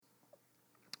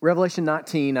Revelation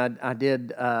 19, I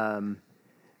did,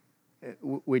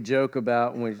 we joke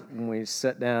about when we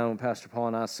sat down, when Pastor Paul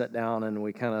and I sat down and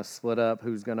we kind of split up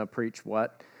who's going to preach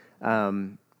what.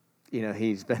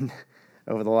 He's been,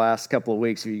 over the last couple of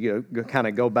weeks, if you kind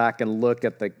of go back and look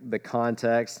at the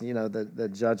context, the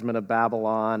judgment of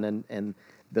Babylon and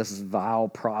this vile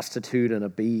prostitute and a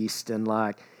beast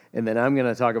and then I'm going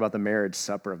to talk about the marriage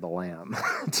supper of the Lamb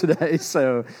today.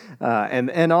 So,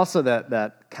 and also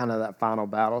that kind of that final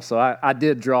battle. So I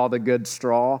did draw the good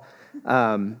straw.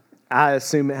 I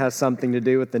assume it has something to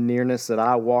do with the nearness that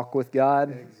I walk with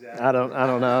God. Exactly. I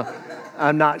don't know.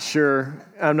 I'm not sure.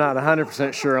 I'm not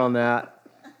 100% sure on that.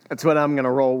 That's what I'm going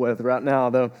to roll with right now,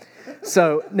 though.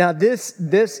 So now this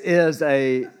is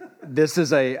a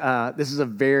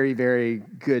very, very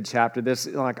good chapter. This,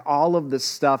 like all of the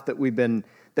stuff that we've been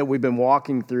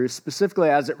walking through, specifically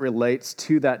as it relates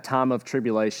to that time of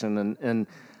tribulation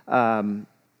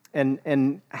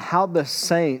and how the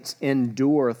saints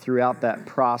endure throughout that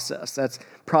process. That's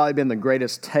probably been the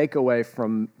greatest takeaway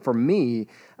from me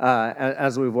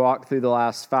as we've walked through the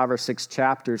last 5 or 6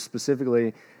 chapters.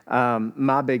 Specifically,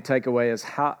 my big takeaway is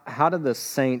how do the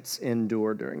saints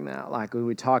endure during that? Like when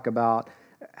we talk about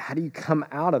how do you come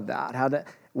out of that?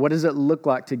 What does it look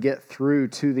like to get through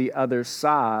to the other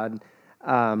side?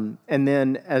 And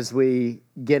then as we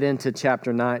get into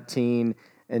chapter 19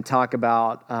 and talk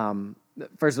about,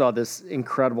 first of all, this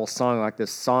incredible song, like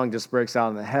this song just breaks out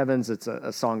in the heavens. It's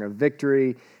a song of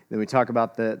victory. Then we talk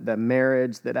about the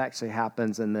marriage that actually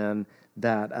happens and then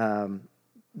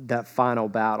that final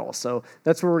battle. So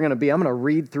that's where we're going to be. I'm going to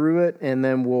read through it and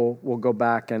then we'll go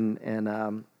back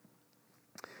and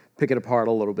pick it apart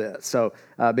a little bit. So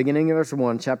beginning of verse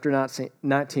 1, chapter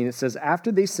 19, it says,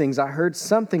 "After these things I heard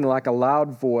something like a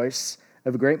loud voice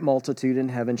of a great multitude in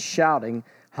heaven shouting,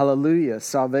 'Hallelujah,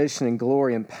 salvation and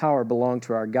glory and power belong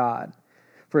to our God.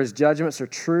 For his judgments are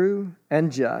true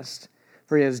and just.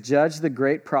 For he has judged the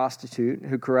great prostitute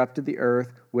who corrupted the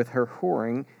earth with her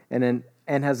whoring and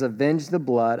has avenged the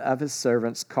blood of his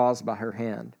servants caused by her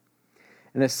hand.'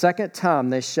 And a second time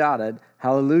they shouted,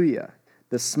 'Hallelujah.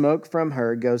 The smoke from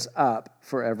her goes up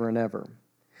forever and ever.'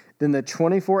 Then the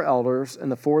 24 elders and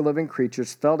the 4 living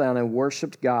creatures fell down and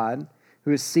worshipped God,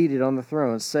 who is seated on the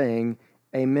throne, saying,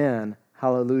 'Amen,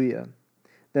 hallelujah.'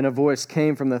 Then a voice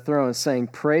came from the throne saying,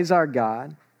 'Praise our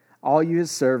God, all you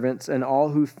his servants and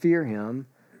all who fear him,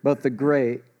 both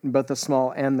the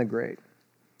small and the great.'"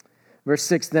 Verse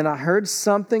 6, "Then I heard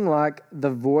something like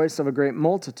the voice of a great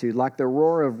multitude, like the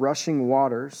roar of rushing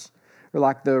waters, or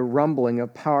like the rumbling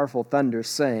of powerful thunder,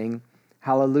 saying,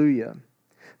 'Hallelujah,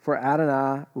 for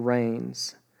Adonai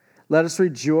reigns. Let us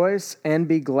rejoice and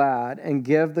be glad and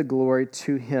give the glory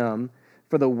to him,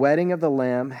 for the wedding of the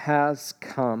Lamb has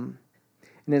come,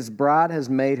 and his bride has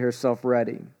made herself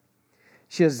ready.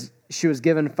 She was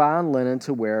given fine linen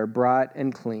to wear, bright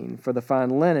and clean, for the fine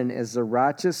linen is the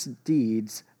righteous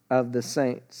deeds of the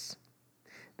saints.'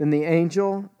 Then the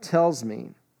angel tells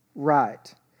me,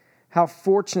 'Write, how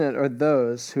fortunate are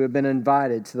those who have been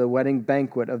invited to the wedding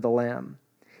banquet of the Lamb.'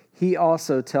 He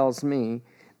also tells me,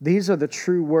 'These are the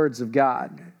true words of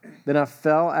God.' Then I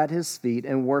fell at his feet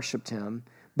and worshipped him.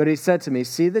 But he said to me,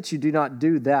 'See that you do not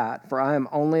do that, for I am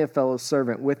only a fellow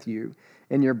servant with you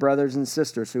and your brothers and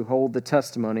sisters who hold the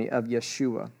testimony of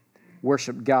Yeshua.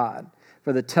 Worship God,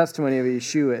 for the testimony of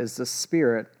Yeshua is the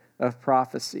spirit of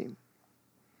prophecy.'"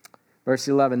 Verse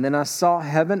 11, "Then I saw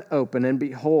heaven open, and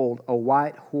behold, a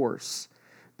white horse.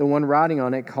 The one riding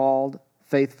on it called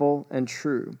Faithful and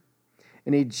True.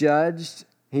 And he judges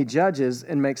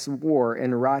and makes war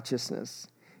in righteousness.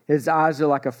 His eyes are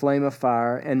like a flame of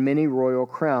fire, and many royal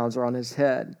crowns are on his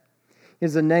head. He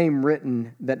has a name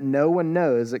written that no one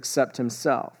knows except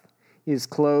himself. He is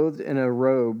clothed in a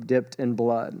robe dipped in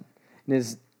blood,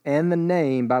 and the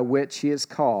name by which he is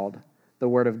called, the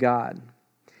Word of God.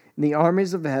 And the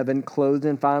armies of heaven, clothed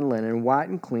in fine linen, white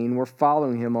and clean, were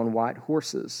following him on white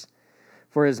horses.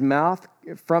 From his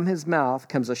mouth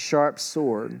comes a sharp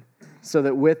sword, so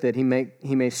that with it he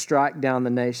may strike down the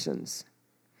nations.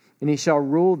 And he shall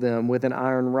rule them with an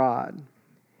iron rod.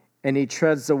 And he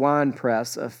treads the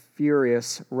winepress of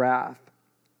furious wrath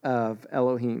of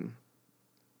Elohim.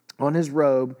 On his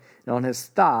robe and on his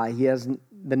thigh he has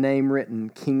the name written,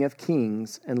 King of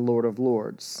Kings and Lord of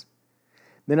Lords.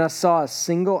 Then I saw a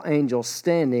single angel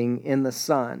standing in the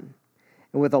sun,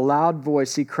 and with a loud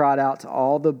voice he cried out to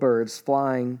all the birds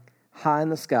flying high in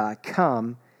the sky,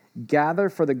 'Come, gather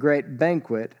for the great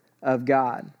banquet of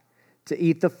God, to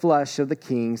eat the flesh of the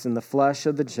kings and the flesh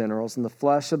of the generals and the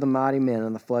flesh of the mighty men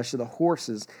and the flesh of the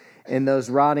horses and those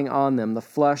riding on them, the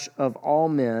flesh of all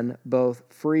men, both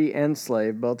free and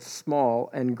slave, both small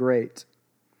and great.'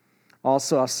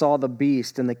 Also I saw the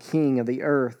beast and the king of the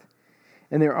earth,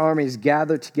 and their armies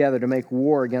gathered together to make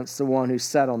war against the one who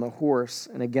sat on the horse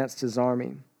and against his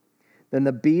army. Then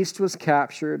the beast was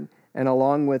captured, and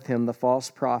along with him the false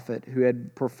prophet who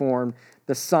had performed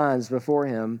the signs before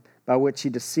him, by which he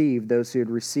deceived those who had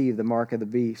received the mark of the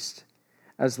beast,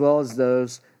 as well as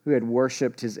those who had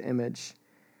worshipped his image.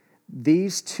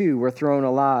 These two were thrown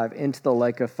alive into the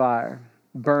lake of fire,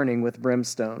 burning with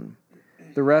brimstone.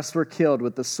 The rest were killed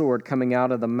with the sword coming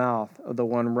out of the mouth of the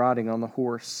one riding on the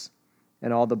horse,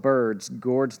 and all the birds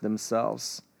gorged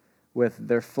themselves with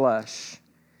their flesh.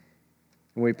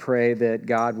 And we pray that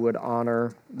God would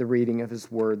honor the reading of his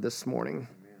word this morning.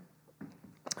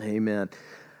 Amen.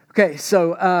 Okay,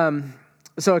 so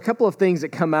a couple of things that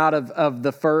come out of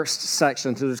the first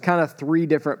section. So there's kind of three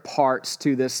different parts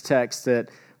to this text that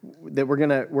we're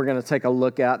gonna take a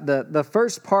look at. The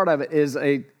first part of it is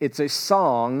it's a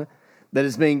song that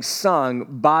is being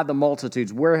sung by the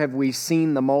multitudes. Where have we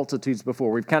seen the multitudes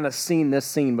before? We've kind of seen this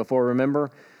scene before.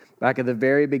 Remember, back at the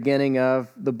very beginning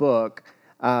of the book,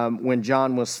 when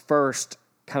John was first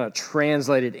kind of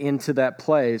translated into that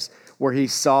place where he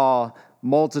saw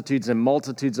multitudes and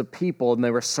multitudes of people, and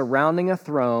they were surrounding a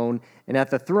throne, and at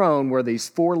the throne were these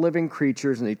 4 living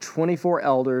creatures and the 24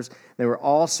 elders. They were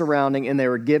all surrounding, and they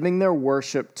were giving their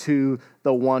worship to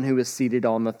the one who is seated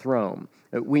on the throne,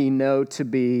 that we know to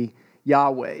be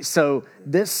Yahweh. So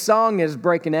this song is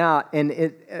breaking out,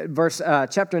 and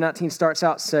chapter 19 starts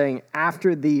out saying,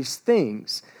 after these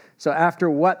things. So after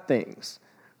what things?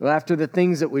 Well, after the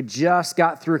things that we just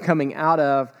got through coming out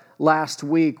of last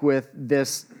week with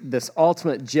this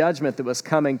ultimate judgment that was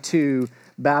coming to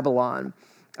Babylon.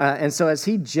 And so as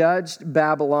he judged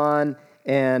Babylon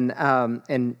and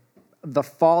the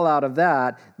fallout of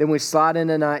that, then we slide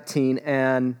into 19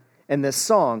 and this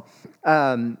song.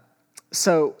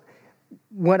 So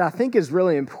what I think is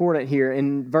really important here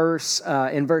in verse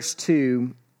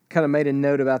 2, kind of made a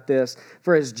note about this.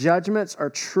 For his judgments are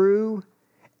true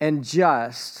and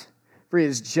just, for he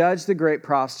has judged the great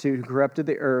prostitute who corrupted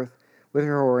the earth with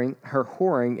her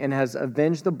whoring, and has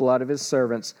avenged the blood of his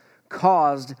servants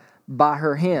caused by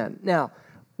her hand. Now,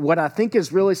 what I think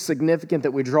is really significant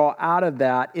that we draw out of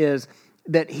that is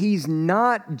that he's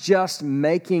not just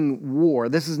making war.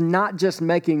 This is not just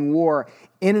making war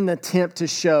in an attempt to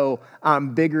show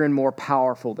I'm bigger and more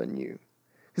powerful than you.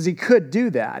 Because he could do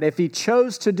that. If he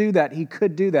chose to do that, he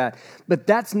could do that. But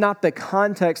that's not the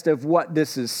context of what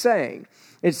this is saying.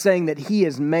 It's saying that he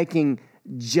is making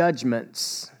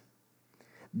judgments.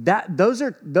 Those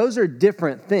are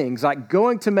different things. Like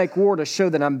going to make war to show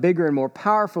that I'm bigger and more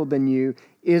powerful than you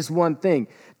is one thing.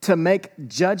 To make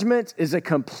judgments is a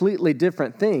completely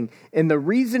different thing. And the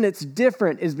reason it's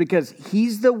different is because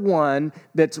he's the one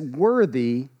that's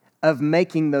worthy of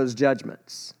making those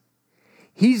judgments.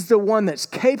 He's the one that's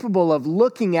capable of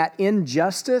looking at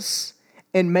injustice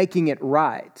and making it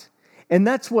right. And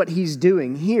that's what he's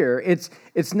doing here.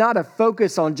 It's not a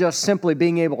focus on just simply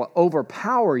being able to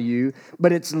overpower you,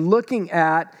 but it's looking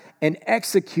at and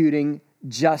executing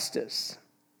justice.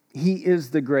 He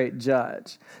is the great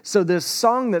judge. So this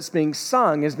song that's being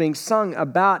sung is being sung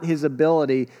about his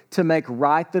ability to make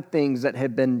right the things that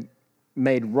have been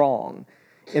made wrong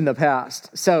in the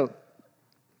past. So,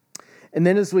 and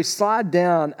then as we slide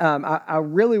down, I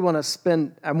really want to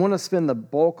spend the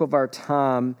bulk of our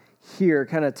time here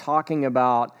kind of talking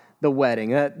about the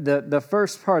wedding. The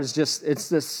first part is just, it's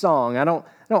this song. I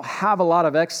don't have a lot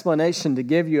of explanation to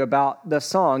give you about the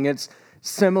song. It's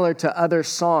similar to other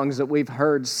songs that we've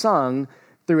heard sung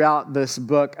throughout this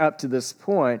book up to this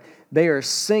point. They are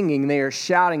singing, they are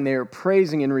shouting, they are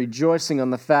praising and rejoicing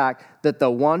on the fact that the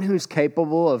one who's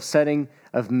capable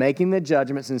of making the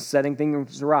judgments and setting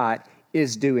things right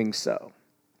is doing so.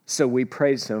 So we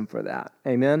praise him for that.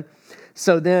 Amen?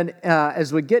 So then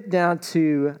as we get down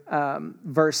to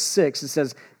verse 6, it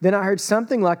says, Then I heard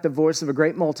something like the voice of a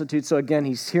great multitude. So again,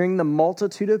 he's hearing the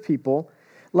multitude of people,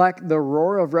 like the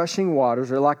roar of rushing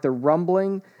waters, or like the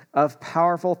rumbling of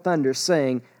powerful thunder,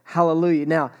 saying, Hallelujah.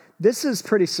 Now, this is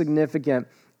pretty significant.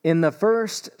 In the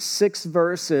first 6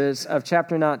 verses of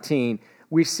chapter 19,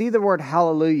 we see the word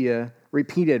hallelujah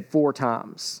repeated 4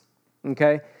 times.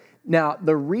 Okay? Now,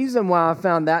 the reason why I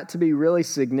found that to be really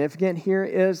significant here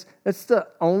is it's the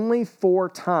only 4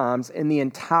 times in the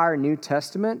entire New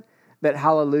Testament that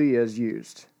hallelujah is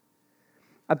used.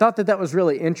 I thought that was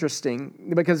really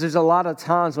interesting because there's a lot of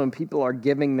times when people are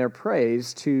giving their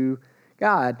praise to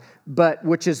God, but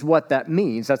which is what that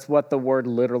means. That's what the word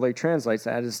literally translates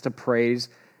as, is to praise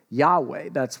Yahweh.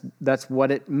 That's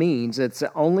what it means. It's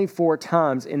only 4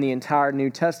 times in the entire New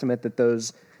Testament that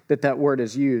that word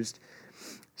is used.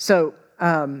 So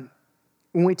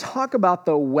when we talk about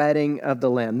the wedding of the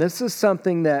Lamb, this is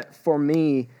something that for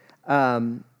me,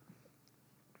 over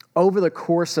the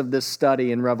course of this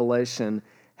study in Revelation,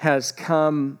 has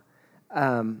come.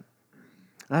 I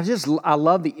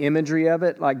love the imagery of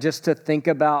it, like just to think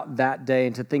about that day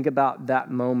and to think about that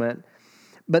moment.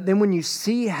 But then when you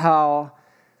see how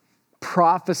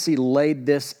prophecy laid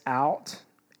this out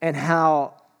and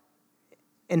how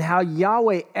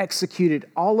Yahweh executed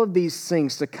all of these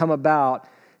things to come about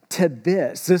to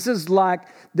this. This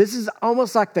is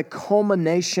almost like the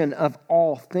culmination of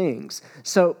all things.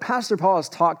 So Pastor Paul has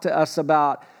talked to us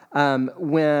about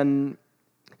when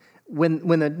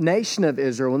the nation of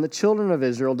Israel, when the children of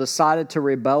Israel decided to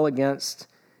rebel against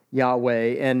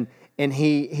Yahweh, and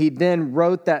he then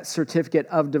wrote that certificate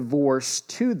of divorce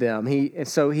to them. He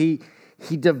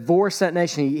divorced that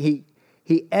nation.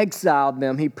 He exiled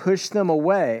them. He pushed them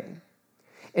away.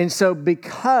 And so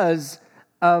because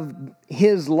of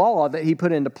his law that he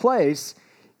put into place,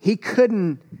 he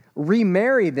couldn't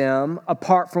remarry them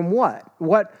apart from what?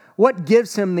 What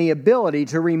gives him the ability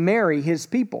to remarry his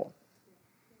people?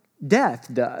 Death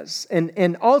does.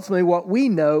 And ultimately what we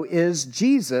know is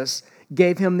Jesus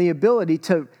gave him the ability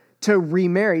to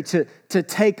remarry, to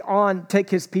take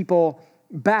his people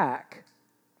back.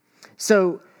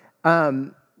 So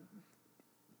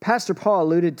Pastor Paul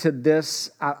alluded to this,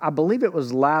 I believe it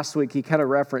was last week, he kind of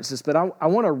referenced this, but I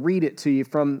want to read it to you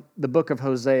from the book of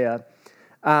Hosea.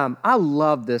 I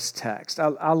love this text.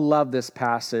 I love this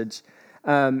passage.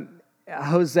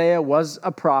 Hosea was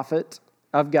a prophet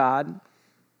of God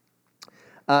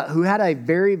who had a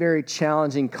very, very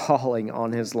challenging calling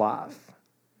on his life.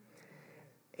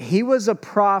 He was a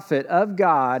prophet of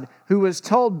God who was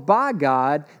told by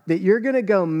God that you're going to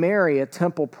go marry a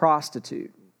temple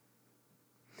prostitute.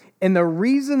 And the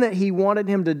reason that he wanted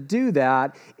him to do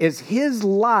that is his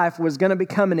life was going to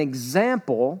become an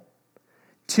example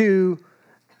to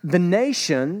the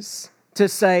nations to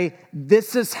say,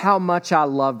 this is how much I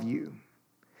love you.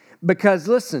 Because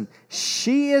listen,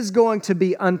 she is going to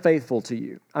be unfaithful to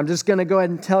you. I'm just going to go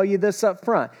ahead and tell you this up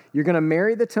front. You're going to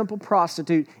marry the temple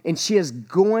prostitute, and she is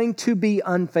going to be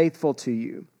unfaithful to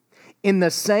you. In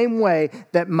the same way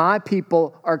that my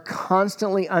people are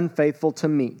constantly unfaithful to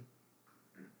me.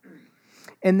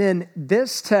 And then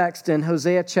this text in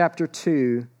Hosea chapter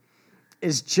 2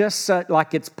 is just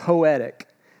like it's poetic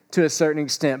to a certain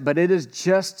extent, but it is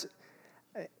just,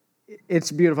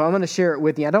 it's beautiful. I'm going to share it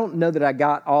with you. I don't know that I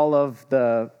got all of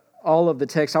the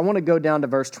text. I want to go down to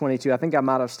verse 22. I think I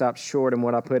might have stopped short in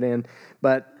what I put in,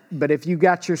 but if you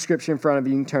got your scripture in front of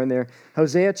you, you can turn there.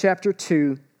 Hosea chapter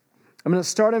 2, I'm going to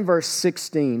start in verse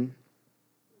 16.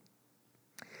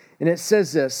 And it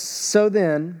says this, so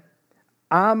then,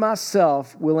 I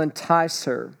myself will entice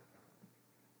her.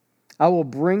 I will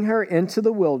bring her into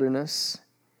the wilderness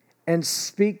and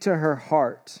speak to her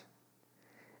heart.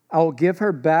 I will give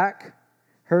her back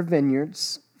her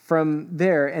vineyards from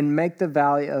there and make the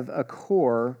valley of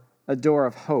Achor a door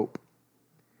of hope.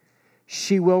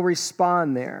 She will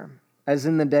respond there as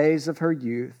in the days of her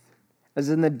youth, as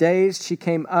in the days she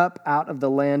came up out of the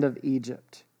land of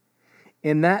Egypt.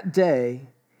 In that day,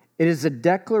 it is a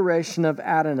declaration of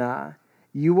Adonai,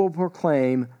 you will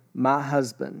proclaim my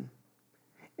husband,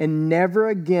 and never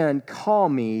again call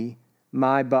me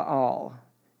my Baal.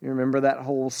 You remember that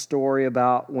whole story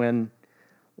about when,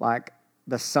 like,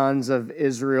 the sons of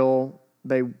Israel,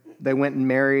 they went and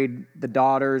married the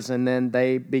daughters, and then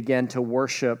they began to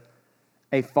worship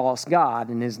a false god,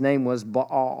 and his name was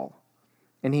Baal.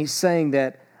 And he's saying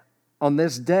that on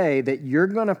this day that you're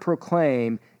going to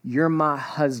proclaim, you're my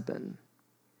husband,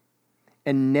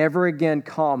 and never again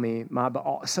call me my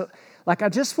Baal. So, like, I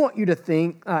just want you to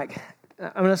think, like,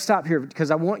 I'm going to stop here because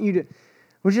I want you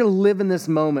to live in this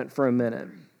moment for a minute.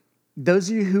 Those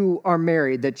of you who are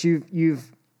married, that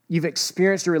you've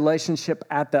experienced a relationship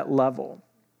at that level,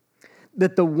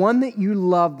 that the one that you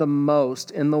love the most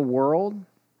in the world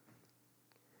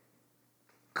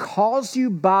calls you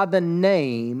by the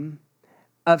name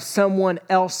of someone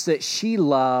else that she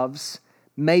loves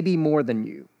maybe more than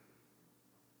you.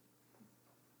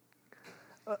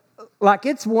 Like,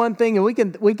 it's one thing, and we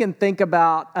can think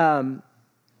about kind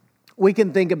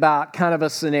of a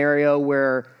scenario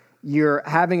where you're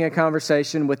having a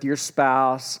conversation with your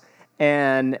spouse,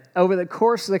 and over the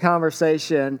course of the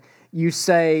conversation, you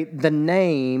say the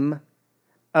name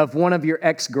of one of your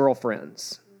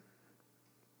ex-girlfriends.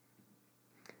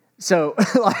 So,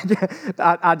 like,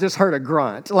 I just heard a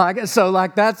grunt.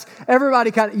 That's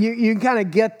everybody kind of you kind of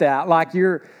get that. Like,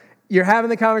 you're having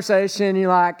the conversation, and you're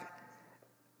like,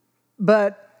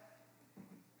 but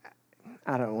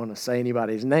I don't want to say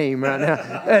anybody's name right now.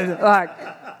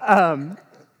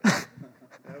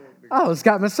 I almost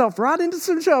got myself right into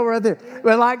some trouble right there.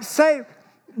 But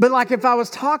like if I was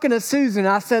talking to Susan,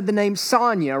 I said the name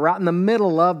Sonia right in the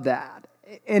middle of that.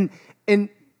 And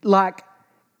like,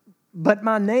 but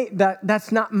my name,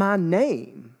 that's not my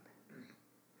name.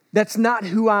 That's not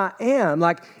who I am.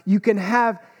 Like you can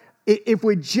have, if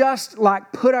we just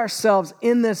like put ourselves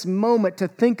in this moment to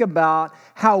think about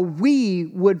how we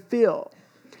would feel.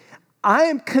 I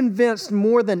am convinced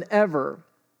more than ever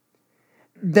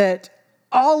that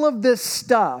all of this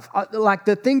stuff, like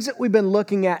the things that we've been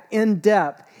looking at in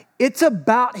depth, it's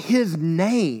about his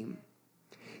name.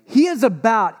 He is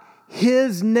about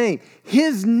his name.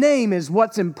 His name is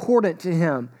what's important to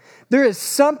him. There is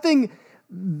something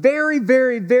very,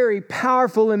 very, very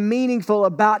powerful and meaningful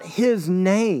about his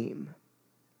name.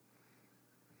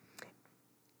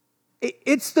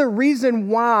 It's the reason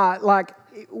why, like,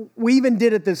 we even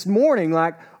did it this morning,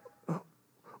 like,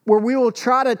 where we will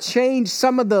try to change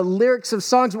some of the lyrics of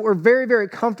songs that we're very, very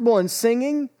comfortable in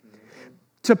singing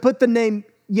to put the name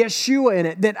Yeshua in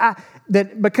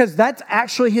it, because that's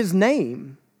actually his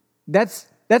name. That's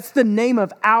the name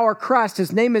of our Christ.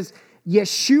 His name is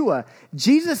Yeshua.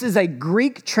 Jesus is a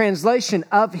Greek translation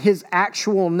of his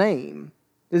actual name.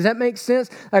 Does that make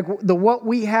sense? Like what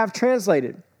we have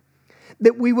translated.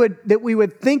 That we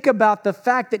would think about the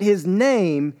fact that his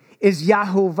name is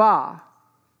Yahovah.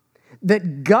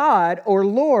 That God or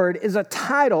Lord is a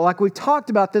title. Like we've talked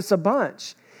about this a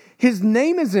bunch. His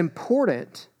name is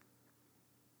important.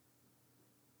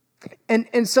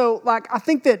 And so like I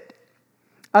think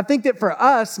that for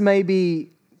us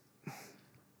maybe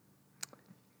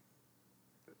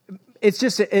it's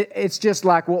just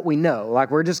like what we know. Like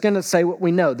we're just going to say what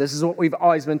we know. This is what we've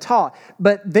always been taught.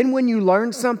 But then when you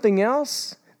learn something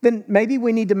else, then maybe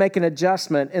we need to make an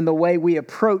adjustment in the way we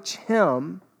approach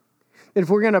him. If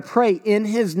we're going to pray in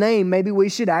his name, maybe we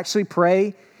should actually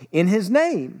pray in his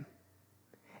name.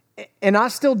 And I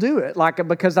still do it, like,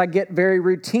 because I get very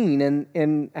routine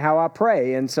in how I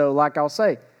pray. And so, like I'll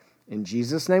say, in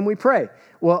Jesus' name we pray.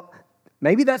 Well,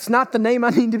 maybe that's not the name I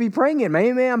need to be praying in.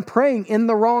 Maybe I'm praying in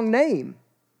the wrong name.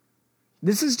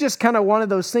 This is just kind of one of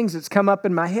those things that's come up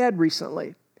in my head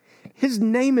recently. His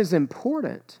name is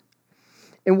important.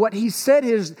 And what he said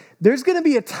is, there's going to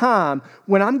be a time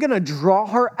when I'm going to draw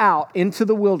her out into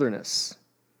the wilderness.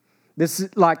 This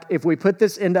is like, if we put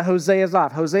this into Hosea's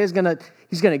life, he's going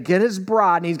to get his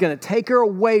bride and he's going to take her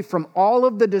away from all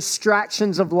of the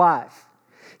distractions of life.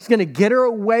 He's going to get her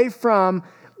away from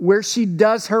where she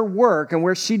does her work and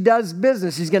where she does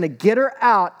business. He's going to get her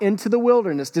out into the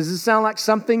wilderness. Does this sound like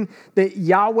something that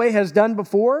Yahweh has done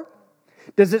before?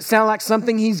 Does it sound like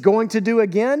something he's going to do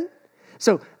again?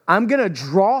 So I'm going to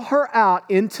draw her out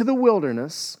into the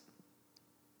wilderness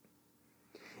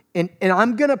and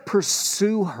I'm going to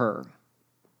pursue her.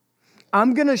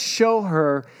 I'm going to show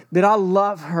her that I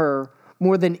love her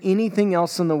more than anything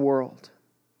else in the world.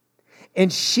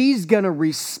 And she's going to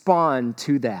respond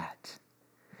to that.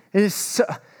 It is so,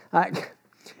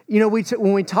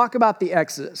 when we talk about the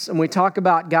Exodus and we talk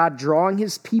about God drawing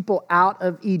his people out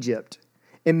of Egypt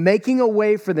and making a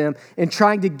way for them and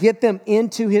trying to get them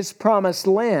into his promised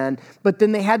land, but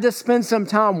then they had to spend some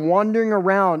time wandering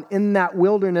around in that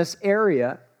wilderness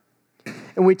area.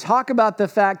 And we talk about the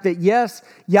fact that, yes,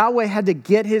 Yahweh had to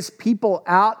get his people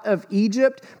out of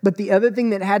Egypt, but the other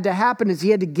thing that had to happen is he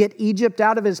had to get Egypt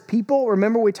out of his people.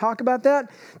 Remember we talk about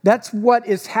that? That's what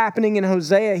is happening in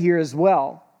Hosea here as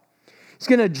well. He's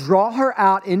going to draw her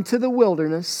out into the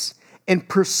wilderness and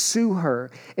pursue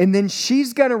her. And then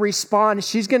she's going to respond.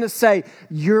 She's going to say,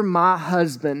 "You're my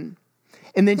husband."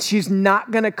 And then she's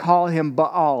not going to call him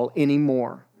Baal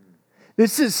anymore.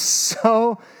 This is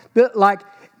so, like,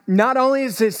 not only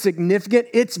is it significant,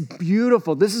 it's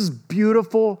beautiful. This is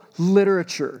beautiful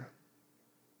literature.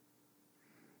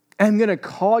 I'm going to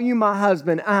call you my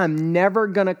husband. I'm never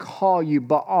going to call you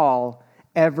Baal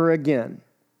ever again.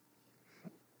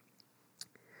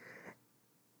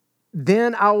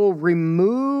 Then I will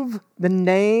remove the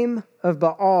name of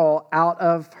Baal out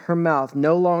of her mouth,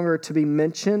 no longer to be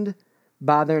mentioned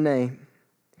by their name.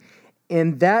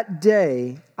 In that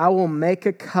day, I will make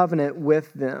a covenant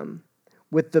with them,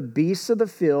 with the beasts of the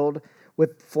field,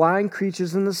 with flying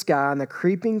creatures in the sky, and the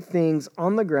creeping things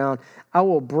on the ground. I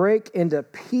will break into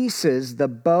pieces the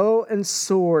bow and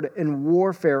sword and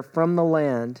warfare from the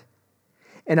land,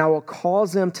 and I will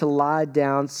cause them to lie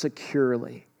down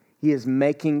securely. He is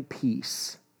making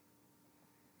peace.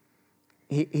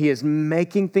 He is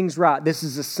making things right. This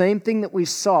is the same thing that we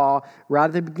saw right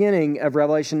at the beginning of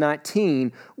Revelation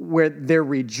 19, where they're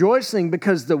rejoicing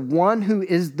because the one who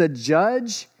is the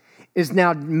judge is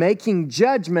now making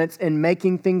judgments and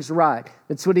making things right.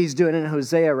 That's what he's doing in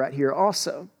Hosea right here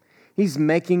also. He's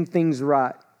making things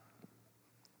right.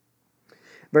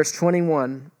 Verse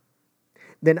 21,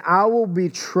 then I will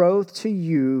betroth to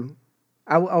you,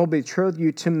 I will betroth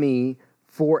you to me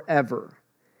forever.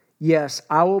 Yes,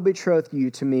 I will betroth you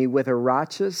to me with a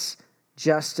righteous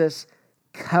justice,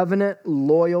 covenant,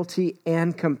 loyalty,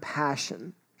 and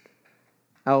compassion.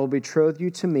 I will betroth you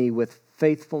to me with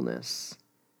faithfulness,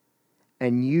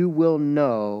 and you will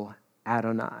know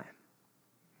Adonai.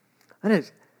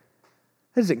 That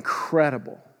is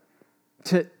incredible.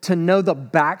 To know the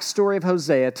backstory of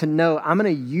Hosea, to know I'm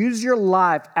going to use your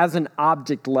life as an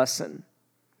object lesson.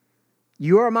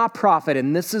 You are my prophet,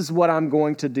 and this is what I'm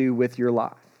going to do with your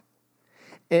life.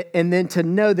 And then to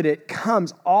know that it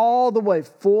comes all the way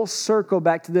full circle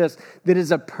back to this, that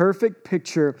is a perfect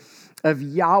picture of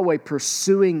Yahweh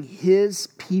pursuing his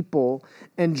people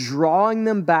and drawing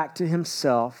them back to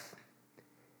himself,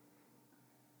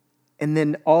 and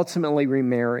then ultimately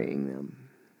remarrying them.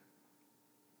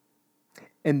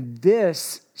 And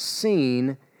this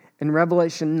scene in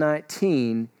Revelation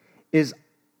 19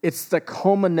 it's the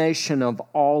culmination of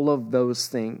all of those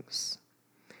things.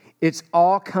 It's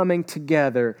all coming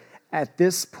together at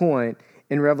this point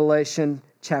in Revelation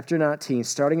chapter 19,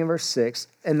 starting in verse 6,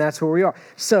 and that's where we are.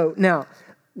 So now,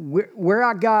 where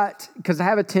I got, because I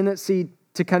have a tendency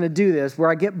to kind of do this,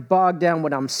 where I get bogged down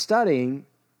when I'm studying,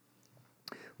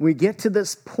 we get to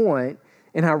this point,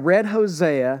 and I read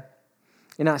Hosea,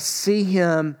 and I see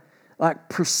him like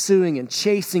pursuing and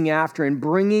chasing after and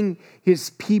bringing his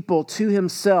people to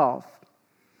himself.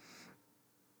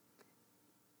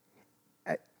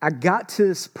 I got to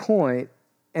this point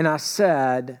and I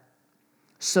said,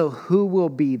 so who will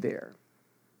be there?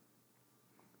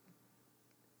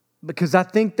 Because I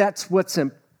think that's what's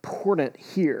important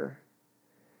here.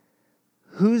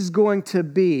 Who's going to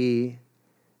be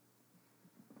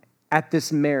at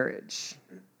this marriage?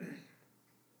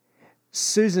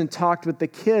 Susan talked with the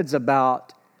kids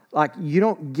about, like, you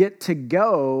don't get to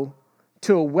go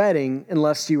to a wedding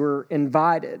unless you were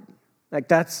invited. Like,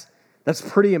 that's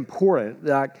pretty important.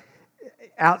 Like,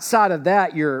 outside of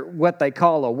that, you're what they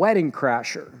call a wedding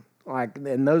crasher. Like,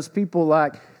 and those people,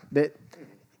 like, that,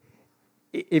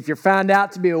 if you're found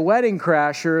out to be a wedding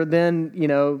crasher, then, you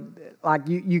know, like,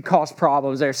 you cause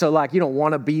problems there. So, like, you don't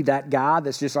want to be that guy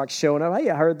that's just, like, showing up. Hey,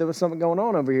 I heard there was something going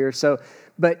on over here. So,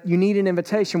 but you need an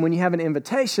invitation. When you have an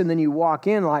invitation, then you walk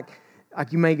in, like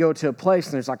you may go to a place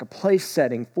and there's like a place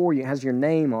setting for you. It has your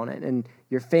name on it and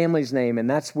your family's name, and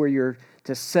that's where you're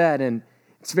to set. And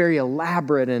it's very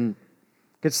elaborate, and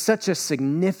it's such a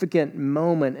significant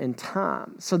moment in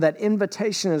time. So that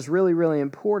invitation is really, really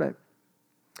important.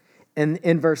 And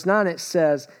in verse 9, it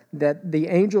says that the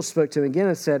angel spoke to him again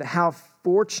and said, how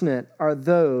fortunate are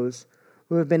those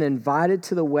who have been invited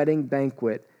to the wedding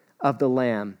banquet of the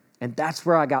Lamb. And that's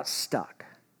where I got stuck.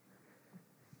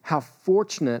 How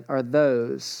fortunate are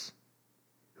those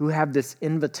who have this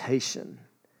invitation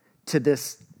to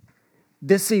this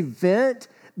event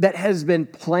that has been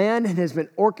planned and has been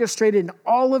orchestrated, and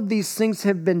all of these things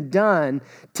have been done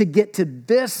to get to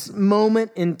this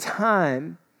moment in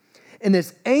time. And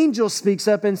this angel speaks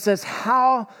up and says,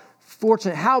 how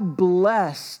fortunate, how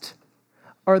blessed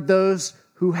are those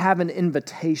who have an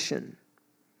invitation.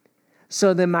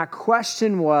 So then my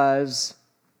question was,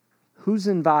 who's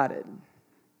invited?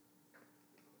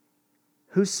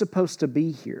 Who's supposed to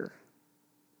be here?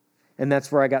 And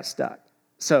that's where I got stuck.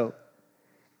 So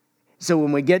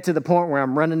when we get to the point where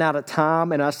I'm running out of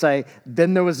time and I say,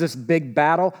 then there was this big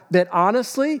battle that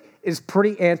honestly is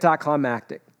pretty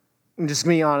anticlimactic. I'm just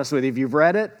going to be honest with you. If you've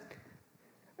read it,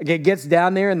 it gets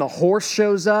down there and the horse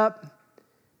shows up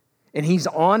and he's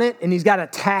on it and he's got a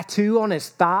tattoo on his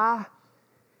thigh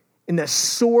and the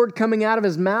sword coming out of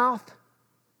his mouth,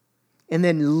 and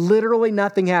then literally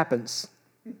nothing happens.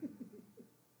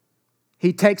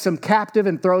 He takes them captive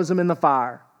and throws them in the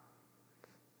fire.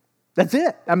 That's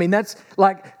it. I mean, that's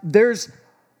like, there's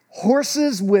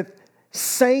horses with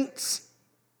saints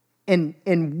and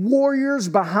warriors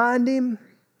behind him,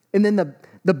 and then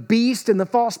the beast and the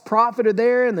false prophet are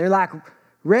there, and they're like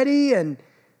ready, and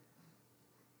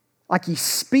like he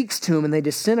speaks to them and they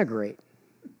disintegrate.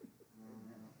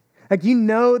 Like, you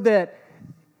know that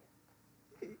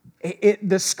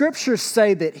the scriptures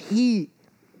say that he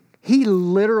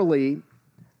literally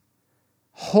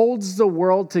holds the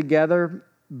world together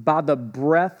by the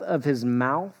breath of his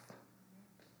mouth.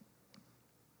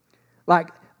 Like,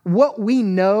 what we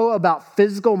know about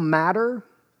physical matter,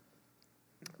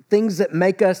 things that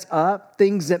make us up,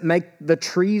 things that make the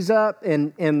trees up,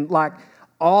 and like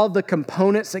all the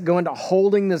components that go into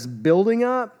holding this building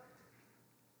up.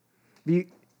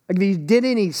 If you did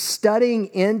any studying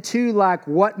into like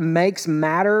what makes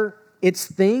matter its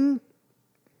thing,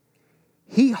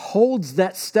 he holds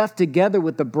that stuff together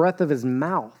with the breath of his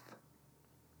mouth.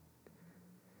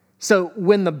 So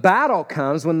when the battle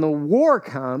comes, when the war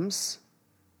comes,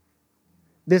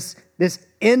 this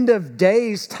end of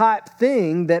days type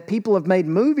thing that people have made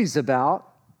movies about,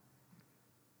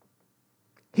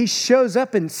 he shows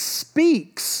up and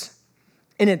speaks,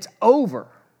 and it's over.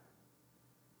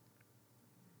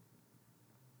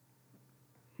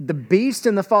 The beast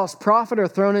and the false prophet are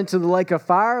thrown into the lake of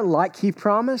fire like he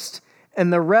promised,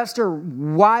 and the rest are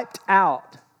wiped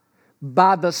out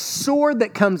by the sword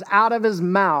that comes out of his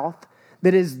mouth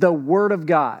that is the word of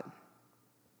God.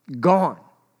 Gone.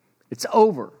 It's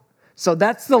over. So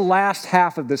that's the last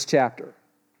half of this chapter.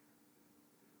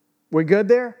 We good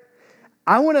there?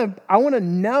 I want to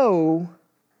know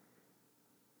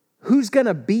who's going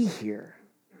to be here.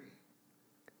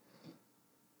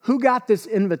 Who got this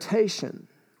invitation?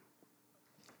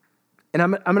 And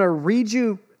I'm going to read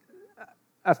you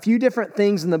a few different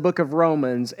things in the book of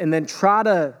Romans and then try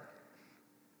to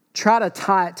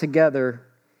tie it together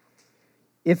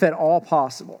if at all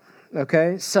possible.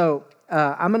 Okay? So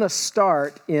I'm going to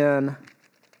start in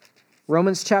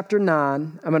Romans chapter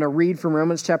 9. I'm going to read from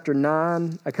Romans chapter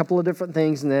 9, a couple of different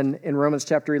things, and then in Romans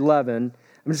chapter 11.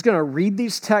 I'm just going to read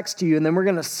these texts to you, and then we're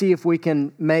going to see if we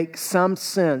can make some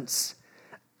sense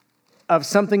of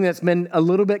something that's been a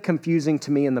little bit confusing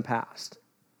to me in the past.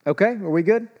 Okay? Are we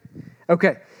good?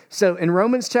 Okay. So in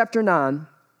Romans chapter 9,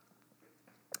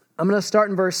 I'm going to start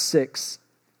in verse 6.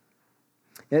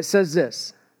 It says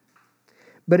this: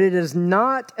 "But it is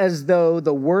not as though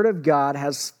the word of God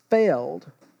has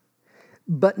failed,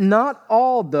 but not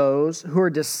all those who are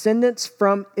descendants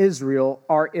from Israel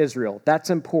are Israel." That's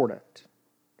important.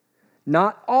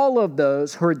 Not all of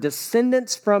those who are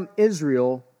descendants from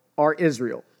Israel are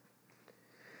Israel.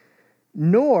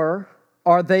 "Nor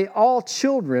are they all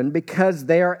children because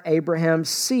they are Abraham's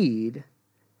seed.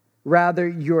 Rather,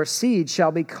 your seed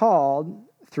shall be called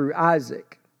through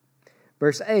Isaac."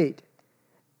 Verse 8,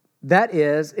 "That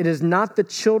is, it is not the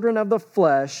children of the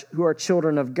flesh who are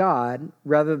children of God.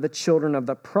 Rather, the children of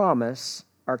the promise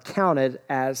are counted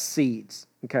as seeds."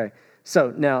 Okay,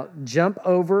 so now jump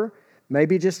over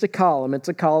maybe just a column. It's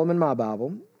a column in my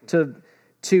Bible. To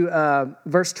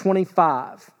verse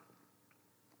 25.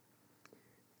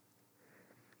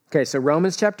 Okay, so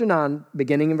Romans chapter 9,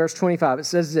 beginning in verse 25, it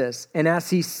says this: "And as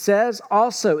he says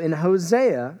also in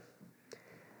Hosea,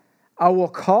 I will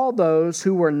call those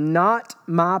who were not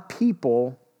my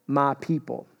people, my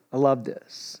people." I love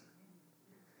this.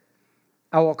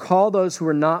 "I will call those who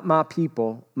were not my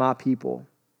people, my people.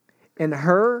 And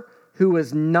her who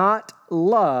was not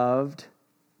loved,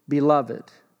 beloved.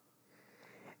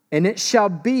 And it shall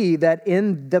be that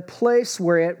in the place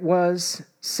where it was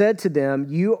said to them,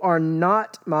 'You are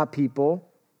not my people,'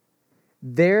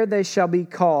 there they shall be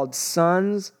called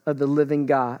sons of the living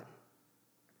God."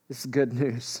 This is good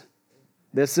news.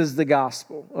 This is the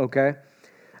gospel, okay?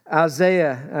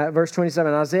 Isaiah, verse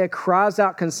 27, Isaiah cries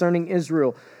out concerning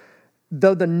Israel,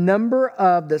 "Though the number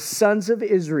of the sons of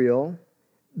Israel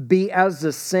be as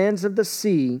the sands of the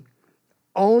sea,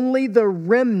 only the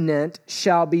remnant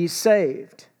shall be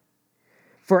saved.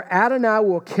 For Adonai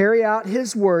will carry out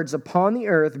his words upon the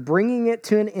earth, bringing it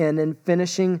to an end and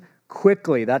finishing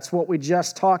quickly." That's what we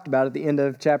just talked about at the end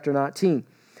of chapter 19.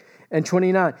 And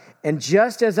 29, "And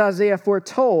just as Isaiah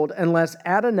foretold, unless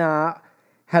Adonai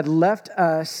had left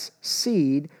us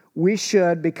seed, we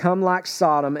should become like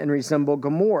Sodom and resemble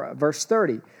Gomorrah." Verse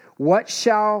 30, "What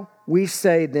shall we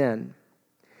say then?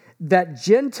 That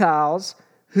Gentiles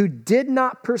who did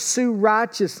not pursue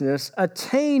righteousness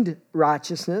attained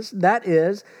righteousness, that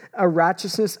is, a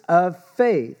righteousness of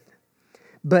faith.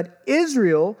 But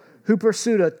Israel, who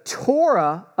pursued a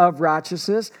Torah of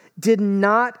righteousness, did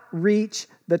not reach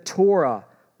the Torah."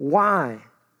 Why?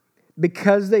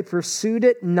 "Because they pursued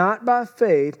it not by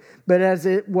faith, but as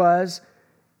it were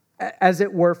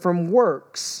from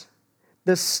works.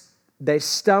 They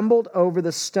stumbled over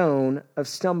the stone of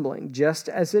stumbling, just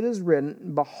as it is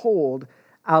written, 'Behold,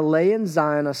 I lay in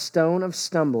Zion a stone of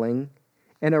stumbling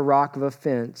and a rock of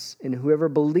offense, and whoever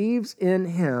believes in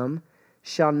him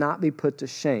shall not be put to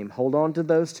shame.'" Hold on to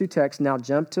those two texts. Now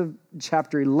jump to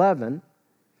chapter 11.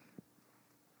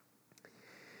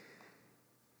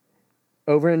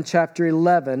 Over in chapter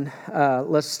 11,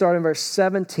 let's start in verse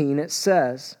 17. It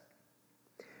says,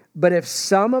 "But if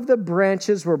some of the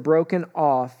branches were broken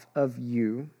off, and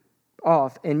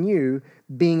you,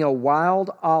 being a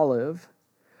wild olive,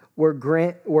 were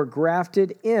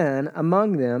grafted in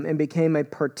among them and became a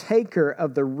partaker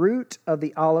of the root of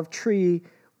the olive tree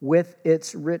with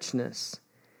its richness.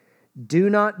 Do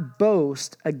not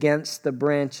boast against the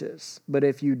branches, but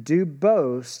if you do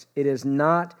boast, it is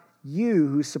not you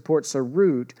who supports the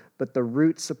root, but the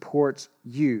root supports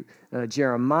you.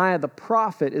 Jeremiah the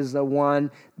prophet is the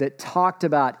one that talked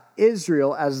about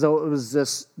Israel as though it was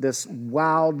this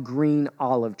wild green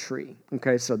olive tree.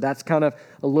 Okay, so that's kind of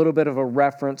a little bit of a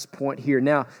reference point here.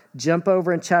 Now, jump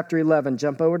over in chapter 11,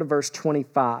 jump over to verse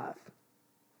 25.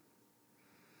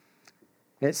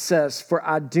 It says, "For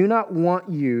I do not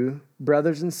want you,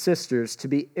 brothers and sisters, to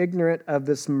be ignorant of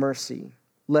this mercy,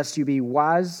 lest you be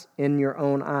wise in your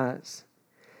own eyes,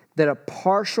 that a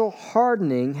partial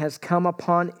hardening has come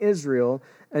upon Israel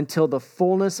until the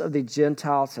fullness of the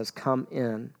Gentiles has come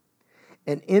in.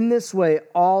 And in this way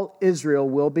all Israel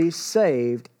will be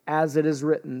saved, as it is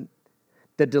written,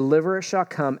 the deliverer shall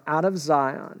come out of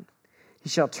Zion. He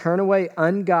shall turn away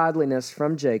ungodliness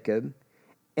from Jacob,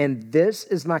 and this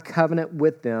is my covenant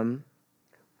with them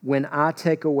when I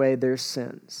take away their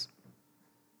sins."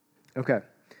 Okay.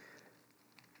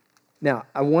 Now,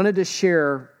 I wanted to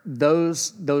share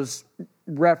those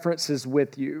references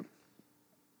with you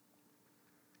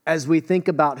as we think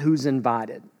about who's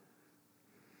invited.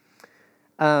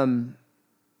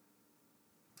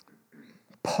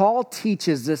 Paul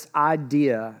teaches this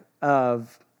idea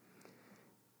of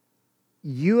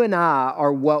you and I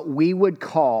are what we would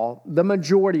call, the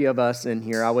majority of us in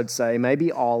here, I would say,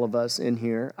 maybe all of us in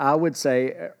here, I would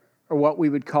say, are what we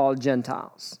would call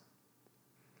Gentiles.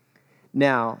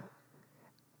 Now,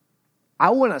 I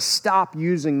want to stop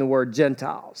using the word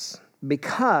Gentiles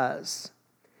because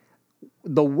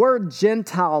the word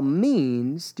Gentile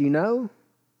means, do you know?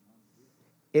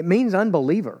 It means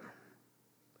unbeliever.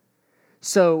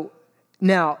 So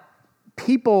now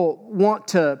people want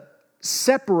to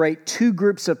separate two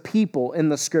groups of people in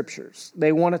the scriptures.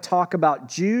 They want to talk about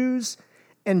Jews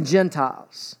and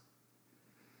Gentiles.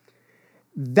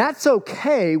 That's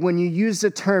okay when you use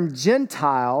the term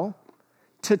Gentile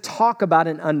to talk about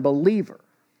an unbeliever.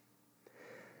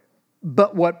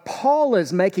 But what Paul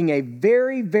is making a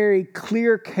very, very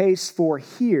clear case for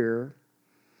here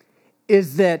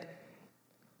is that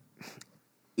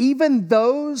even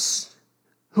those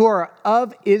who are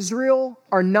of Israel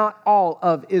are not all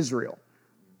of Israel.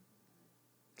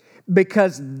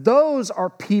 Because those are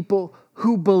people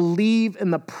who believe in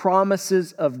the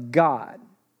promises of God.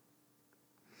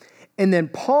 And then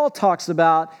Paul talks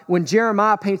about when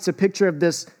Jeremiah paints a picture of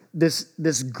this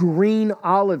green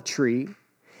olive tree,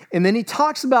 and then he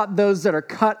talks about those that are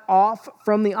cut off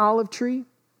from the olive tree.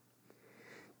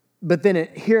 But then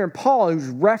here in Paul, who's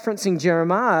referencing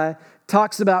Jeremiah,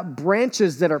 talks about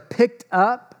branches that are picked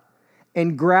up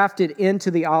and grafted into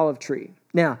the olive tree.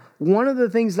 Now, one of the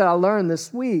things that I learned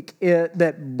this week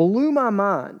that blew my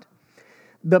mind,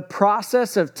 the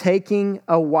process of taking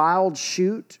a wild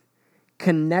shoot,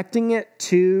 connecting it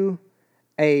to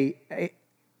a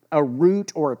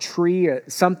root or a tree,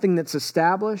 something that's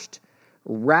established,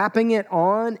 wrapping it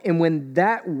on, and when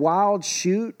that wild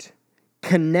shoot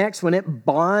connects, when it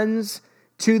bonds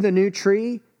to the new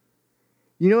tree,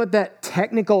 you know what that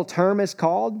technical term is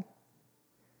called?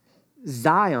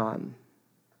 Zion.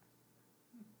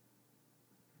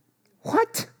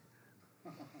 What?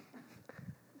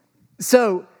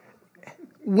 So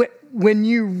when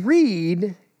you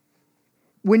read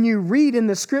in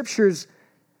the scriptures,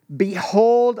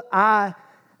 "Behold, I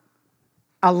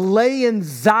lay in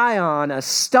Zion a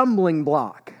stumbling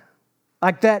block,"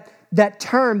 like that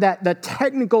term, the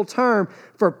technical term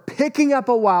for picking up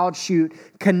a wild shoot,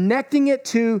 connecting it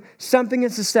to something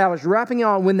that's established, wrapping it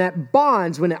on, when that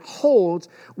bonds, when it holds,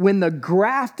 when the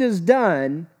graft is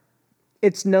done,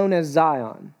 it's known as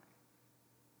Zion.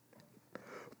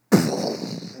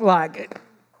 Like,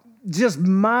 just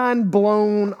mind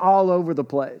blown all over the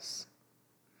place.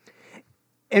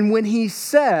 And when he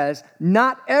says,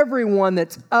 not everyone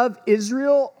that's of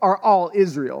Israel are all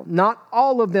Israel. Not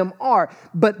all of them are.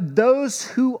 But those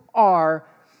who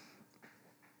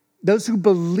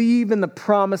believe in the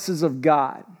promises of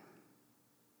God.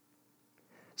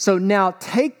 So now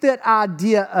take that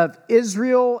idea of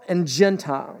Israel and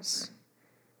Gentiles.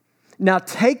 Now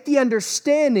take the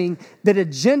understanding that a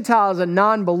Gentile is a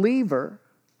non-believer.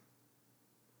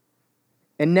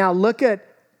 And now look at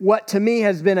what to me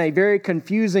has been a very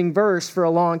confusing verse for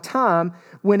a long time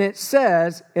when it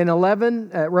says in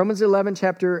Romans 11,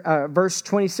 verse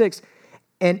 26,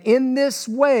 "And in this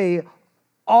way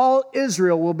all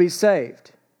Israel will be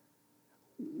saved."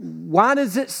 Why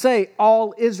does it say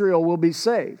all Israel will be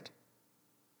saved?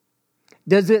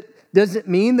 Does it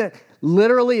mean that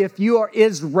literally if you are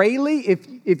Israeli,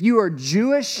 if you are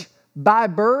Jewish by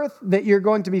birth, that you're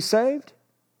going to be saved?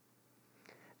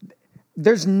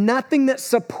 There's nothing that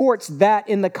supports that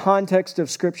in the context of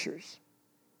scriptures.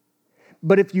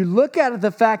 But if you look at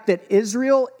the fact that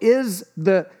Israel is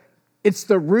it's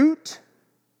the root,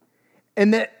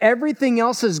 and that everything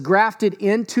else is grafted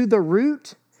into the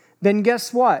root, then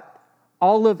guess what?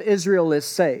 All of Israel is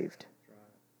saved.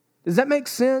 Does that make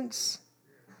sense?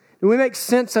 Do we make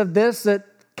sense of this? That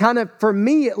kind of, for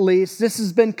me at least, this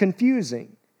has been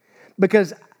confusing.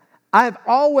 Because I've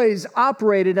always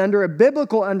operated under a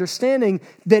biblical understanding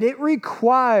that it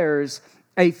requires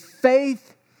a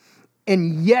faith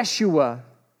in Yeshua,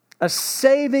 a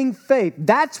saving faith.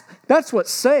 That's what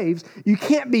saves. You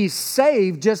can't be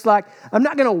saved just like, I'm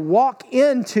not going to walk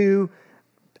into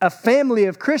a family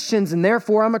of Christians and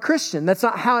therefore I'm a Christian. That's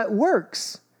not how it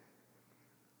works.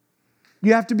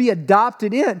 You have to be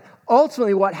adopted in.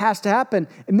 Ultimately, what has to happen,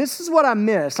 and this is what I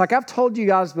miss. Like I've told you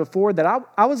guys before, that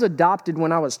I was adopted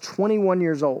when I was 21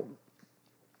 years old.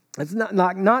 It's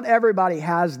not everybody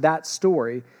has that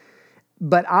story,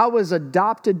 but I was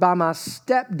adopted by my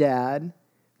stepdad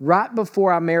right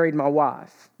before I married my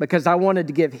wife because I wanted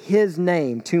to give his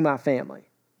name to my family,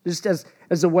 just as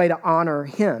a way to honor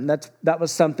him. That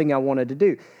was something I wanted to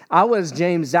do. I was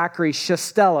James Zachary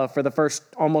Shastella for the first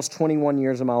almost 21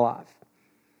 years of my life.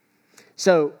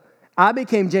 So I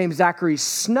became James Zachary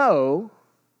Snow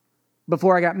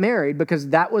before I got married because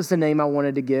that was the name I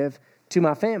wanted to give to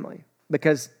my family,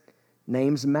 because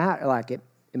names matter. Like it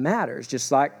matters.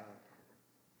 Just like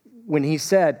when he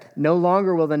said, no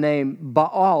longer will the name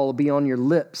Baal be on your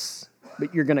lips,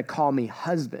 but you're going to call me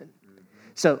husband.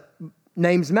 So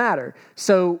names matter.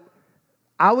 So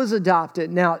I was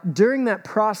adopted. Now, during that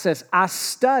process, I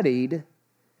studied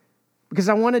because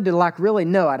I wanted to really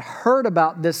know. I'd heard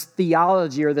about this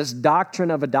theology or this doctrine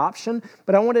of adoption,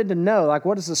 but I wanted to know,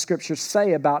 what does the scripture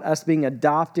say about us being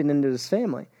adopted into this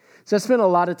family? So I spent a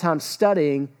lot of time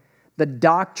studying the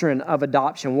doctrine of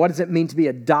adoption. What does it mean to be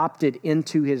adopted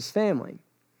into his family?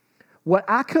 What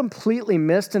I completely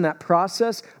missed in that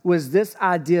process was this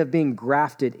idea of being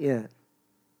grafted in.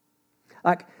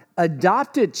 Like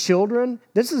adopted children,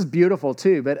 this is beautiful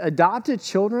too, but adopted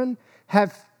children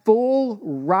have full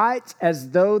rights as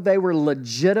though they were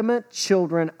legitimate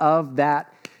children of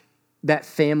that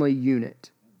family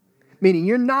unit. Meaning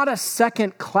you're not a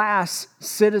second-class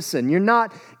citizen. You're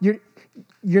not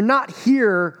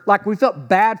here like we felt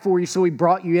bad for you, so we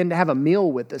brought you in to have a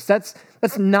meal with us. That's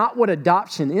not what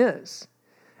adoption is.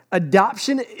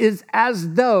 Adoption is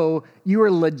as though you were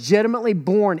legitimately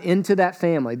born into that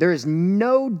family. There is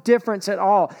no difference at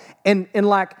all. And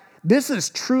this is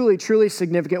truly, truly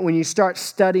significant when you start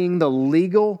studying the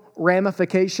legal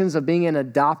ramifications of being an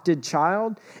adopted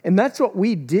child. And that's what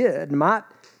we did. My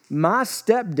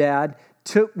stepdad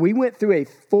we went through a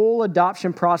full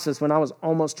adoption process when I was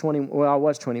almost 20. Well, I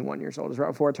was 21 years old. It was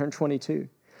right before I turned 22.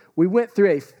 We went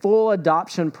through a full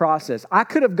adoption process. I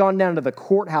could have gone down to the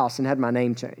courthouse and had my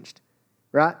name changed,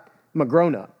 right? I'm a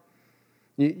grown-up.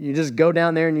 You just go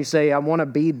down there and you say, I want to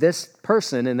be this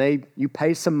person, and you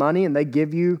pay some money and they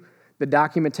give you the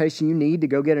documentation you need to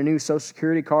go get a new Social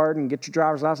Security card and get your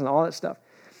driver's license and all that stuff.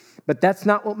 But that's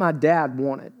not what my dad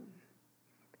wanted.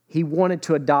 He wanted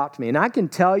to adopt me. And I can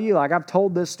tell you, I've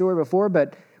told this story before,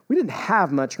 but we didn't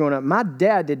have much growing up. My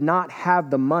dad did not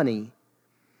have the money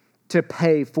to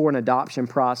pay for an adoption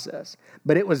process,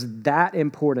 but it was that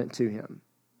important to him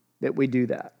that we do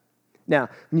that. Now,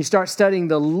 when you start studying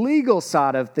the legal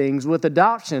side of things with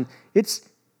adoption, it's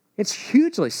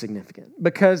hugely significant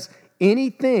because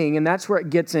anything, and that's where it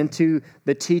gets into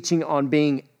the teaching on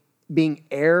being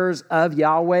heirs of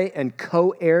Yahweh and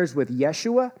co-heirs with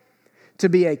Yeshua. To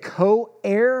be a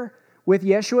co-heir with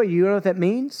Yeshua, you know what that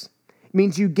means? It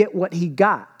means you get what he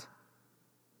got.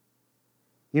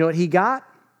 You know what he got?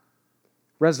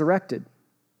 Resurrected.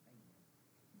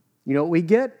 You know what we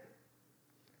get?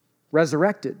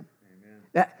 Resurrected.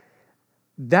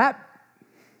 Amen.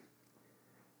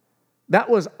 That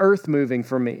was earth-moving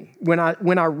for me when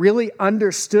I really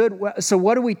understood. So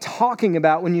what are we talking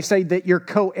about when you say that you're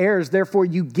co-heirs, therefore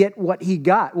you get what he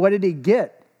got? What did he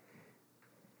get?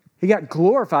 He got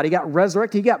glorified. He got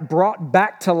resurrected. He got brought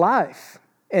back to life.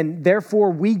 And therefore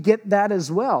we get that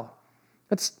as well.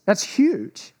 That's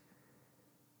huge.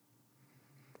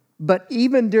 But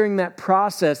even during that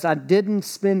process, I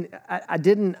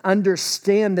didn't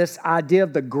understand this idea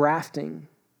of the grafting.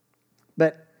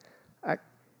 But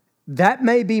that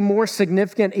may be more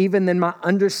significant even than my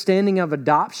understanding of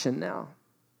adoption now.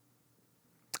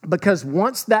 Because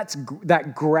once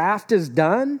that graft is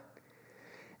done,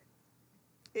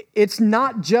 it's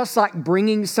not just like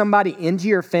bringing somebody into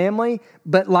your family,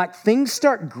 but things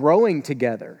start growing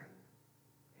together.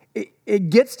 It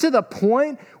gets to the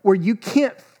point where you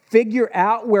can't figure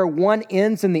out where one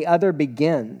ends and the other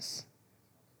begins.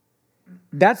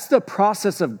 That's the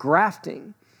process of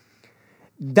grafting.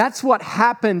 That's what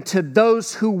happened to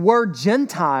those who were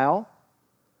Gentile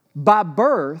by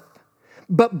birth,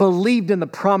 but believed in the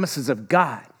promises of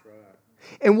God.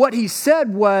 And what he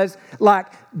said was, like,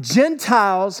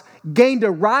 Gentiles gained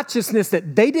a righteousness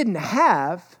that they didn't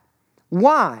have.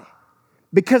 Why?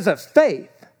 Because of faith.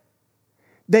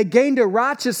 They gained a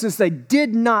righteousness they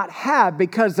did not have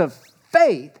because of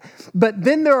faith. But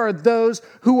then there are those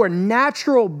who are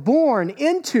natural born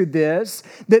into this,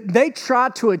 that they try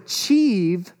to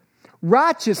achieve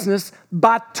righteousness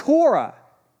by Torah.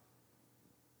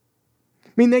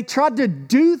 I mean, they tried to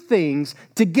do things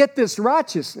to get this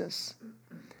righteousness.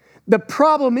 The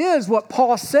problem is, what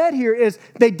Paul said here is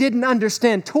they didn't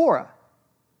understand Torah.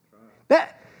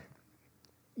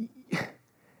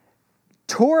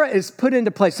 Torah is put into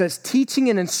place. That's teaching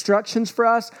and instructions for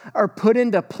us are put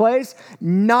into place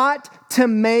not to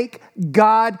make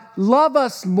God love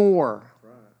us more.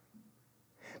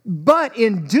 But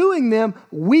in doing them,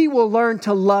 we will learn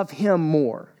to love Him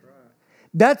more.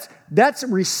 That's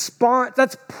response.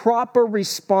 That's proper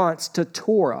response to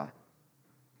Torah.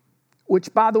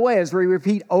 Which, by the way, as we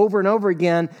repeat over and over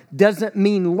again, doesn't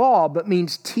mean law, but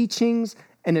means teachings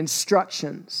and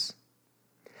instructions.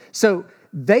 So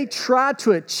they try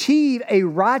to achieve a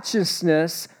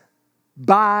righteousness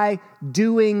by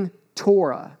doing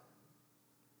Torah.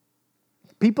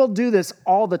 People do this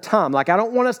all the time. Like, I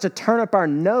don't want us to turn up our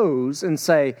nose and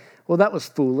say, well, that was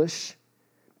foolish.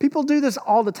 People do this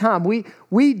all the time.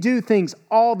 We do things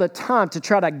all the time to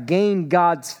try to gain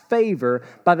God's favor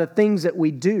by the things that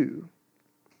we do.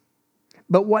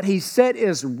 But what he said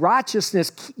is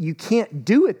righteousness, you can't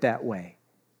do it that way.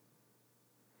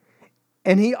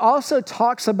 And he also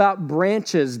talks about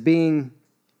branches being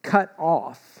cut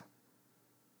off.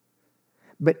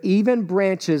 But even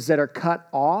branches that are cut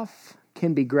off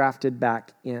can be grafted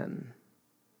back in.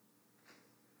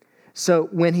 So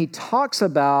when he talks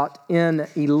about in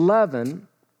 11,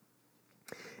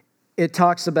 it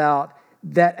talks about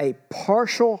that a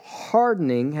partial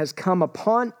hardening has come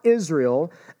upon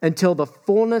Israel until the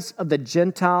fullness of the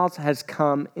Gentiles has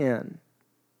come in.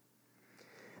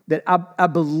 That I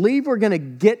believe we're going to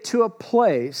get to a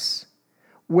place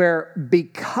where,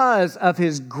 because of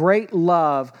his great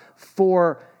love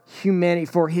for humanity,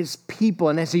 for his people,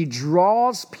 and as he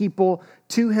draws people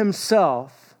to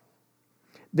himself,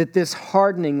 that this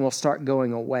hardening will start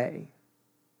going away.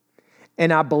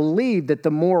 And I believe that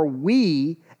the more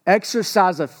we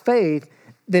exercise a faith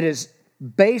that is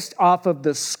based off of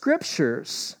the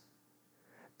scriptures,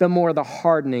 the more the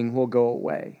hardening will go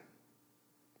away.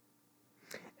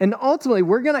 And ultimately,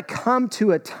 we're going to come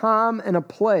to a time and a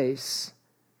place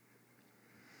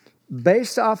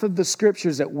based off of the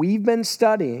scriptures that we've been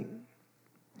studying,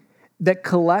 that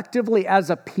collectively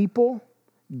as a people,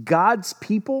 God's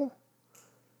people,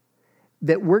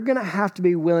 that we're going to have to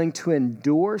be willing to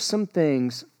endure some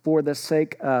things for the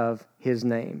sake of his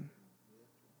name.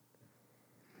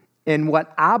 And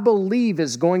what I believe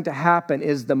is going to happen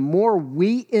is the more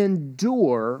we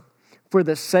endure for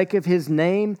the sake of his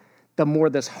name, the more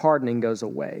this hardening goes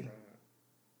away.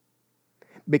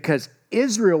 Because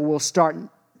Israel will start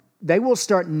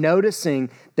noticing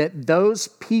that those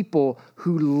people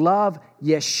who love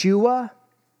Yeshua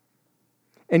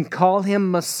and call him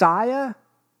Messiah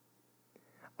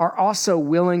are also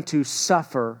willing to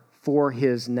suffer for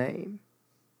his name.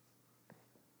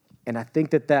 And I think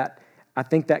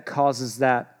that causes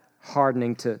that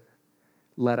hardening to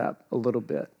let up a little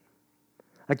bit.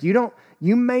 Like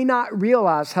you may not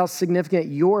realize how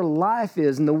significant your life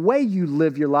is and the way you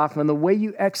live your life and the way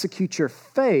you execute your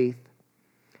faith,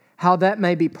 how that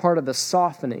may be part of the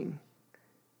softening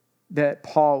that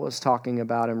Paul was talking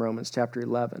about in Romans chapter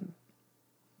 11.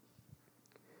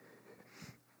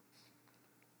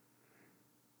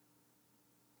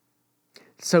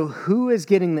 So who is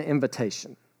getting the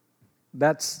invitation?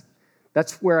 That's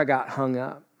where I got hung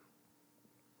up.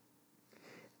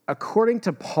 According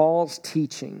to Paul's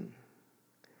teaching,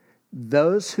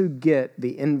 those who get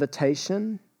the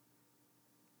invitation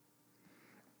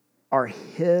are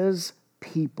his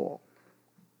people.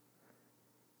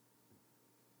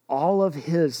 All of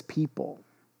his people.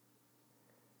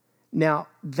 Now,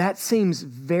 that seems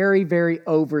very, very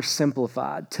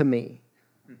oversimplified to me,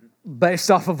 based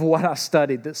off of what I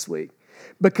studied this week.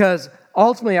 Because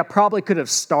ultimately, I probably could have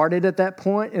started at that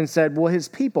point and said, well, his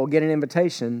people get an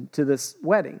invitation to this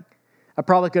wedding. I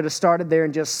probably could have started there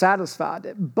and just satisfied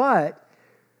it. But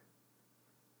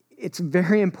it's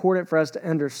very important for us to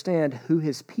understand who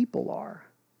his people are.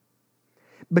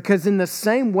 Because in the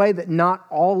same way that not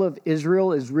all of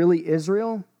Israel is really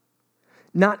Israel,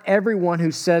 not everyone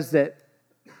who says that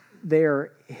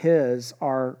they're his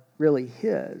are really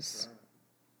his.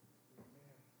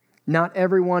 Not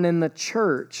everyone in the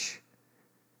church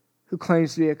who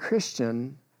claims to be a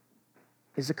Christian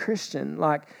is a Christian.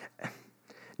 Like,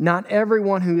 not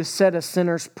everyone who has said a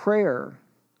sinner's prayer.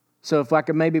 So if I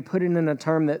could maybe put it in a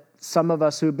term that some of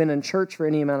us who have been in church for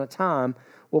any amount of time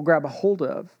will grab a hold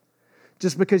of.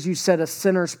 Just because you said a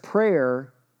sinner's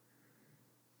prayer,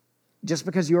 just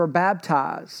because you were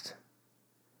baptized,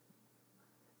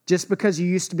 just because you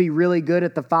used to be really good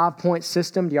at the 5-point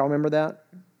system. Do y'all remember that?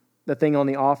 The thing on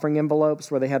the offering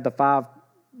envelopes where they had the 5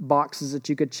 boxes that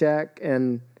you could check,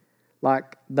 and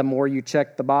like the more you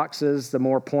checked the boxes, the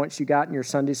more points you got in your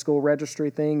Sunday school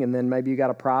registry thing, and then maybe you got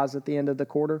a prize at the end of the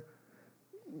quarter.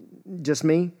 Just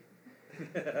me?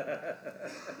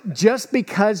 Just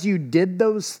because you did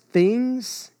those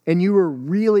things and you were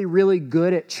really, really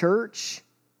good at church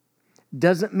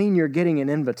doesn't mean you're getting an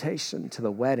invitation to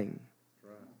the wedding.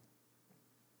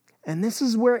 And this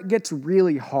is where it gets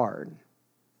really hard.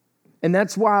 And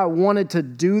that's why I wanted to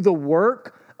do the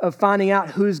work of finding out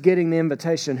who's getting the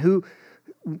invitation.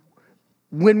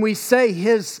 When we say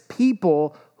his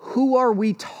people, who are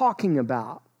we talking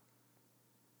about?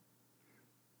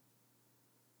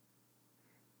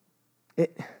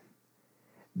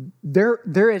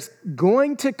 There is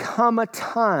going to come a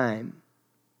time,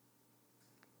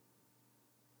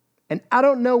 and I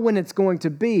don't know when it's going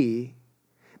to be,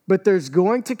 but there's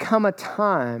going to come a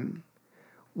time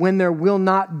when there will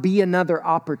not be another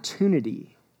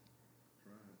opportunity.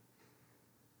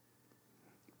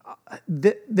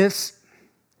 This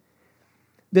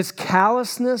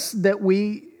callousness that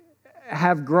we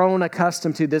have grown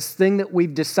accustomed to, this thing that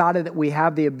we've decided that we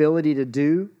have the ability to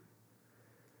do,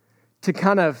 to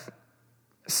kind of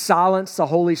silence the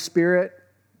Holy Spirit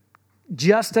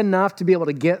just enough to be able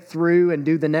to get through and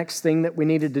do the next thing that we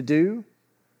needed to do.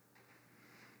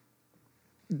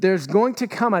 There's going to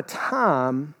come a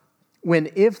time when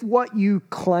if what you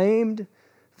claimed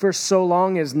for so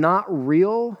long is not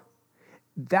real,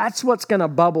 that's what's going to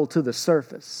bubble to the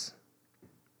surface.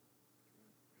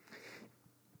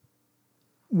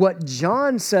 What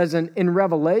John says in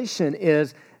Revelation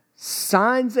is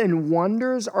signs and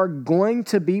wonders are going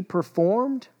to be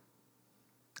performed,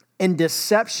 and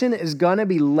deception is going to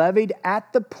be levied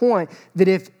at the point that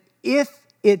if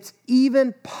it's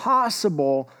even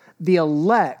possible, the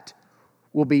elect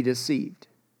will be deceived.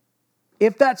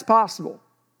 If that's possible.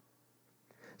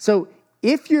 So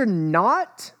if you're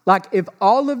not, like if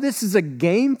all of this is a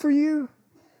game for you,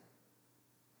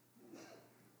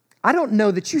 I don't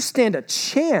know that you stand a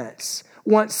chance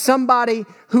once somebody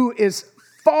who is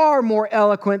far more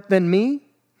eloquent than me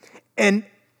and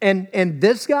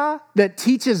this guy that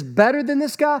teaches better than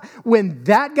this guy, when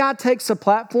that guy takes a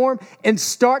platform and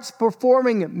starts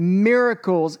performing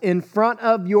miracles in front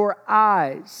of your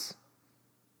eyes,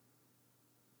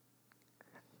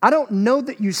 I don't know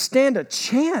that you stand a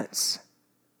chance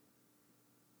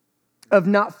of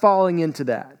not falling into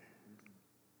that.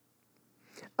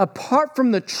 Apart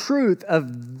from the truth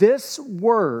of this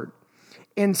word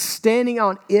and standing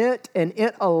on it and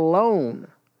it alone,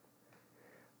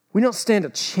 we don't stand a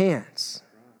chance.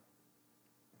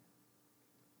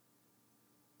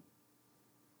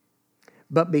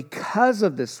 But because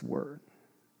of this word,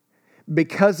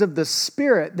 because of the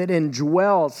Spirit that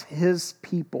indwells his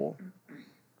people,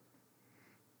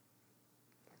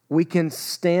 we can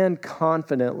stand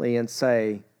confidently and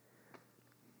say,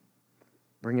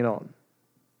 bring it on.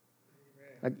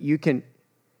 Like you can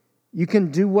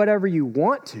do whatever you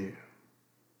want to.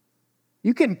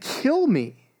 You can kill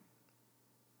me.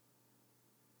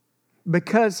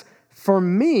 Because for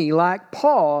me, like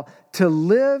Paul, to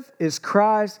live is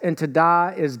Christ and to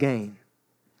die is gain.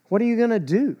 What are you going to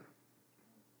do?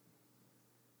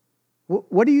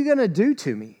 What are you going to do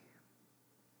to me?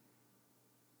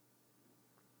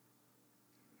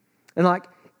 And like,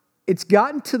 it's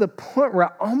gotten to the point where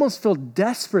I almost feel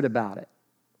desperate about it.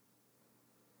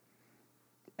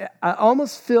 I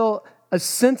almost feel a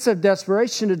sense of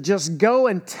desperation to just go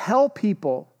and tell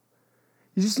people.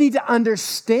 You just need to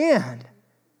understand.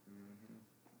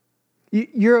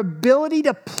 Your ability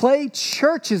to play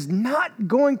church is not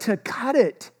going to cut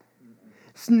it.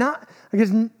 It's not,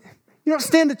 because you don't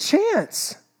stand a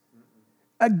chance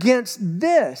against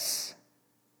this.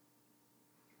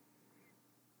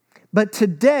 But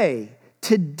today,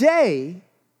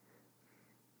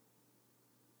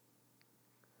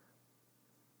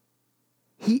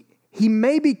 He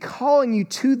may be calling you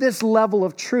to this level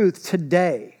of truth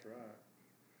today.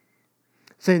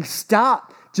 Saying,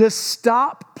 stop Just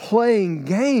stop playing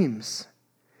games,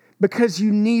 because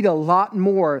you need a lot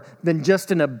more than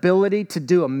just an ability to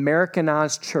do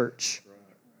Americanized church.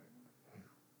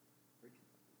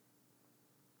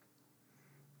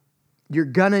 You're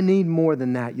going to need more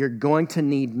than that. You're going to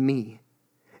need me.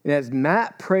 And as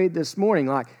Matt prayed this morning,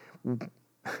 like,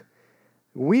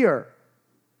 we're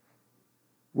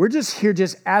just here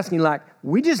just asking, like,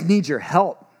 we just need your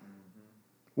help.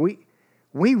 We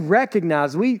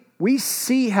recognize, we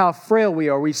see how frail we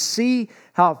are. We see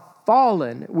how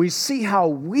fallen. We see how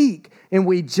weak, and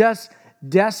we just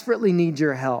desperately need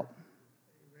your help.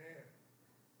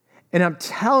 And I'm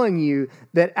telling you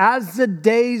that as the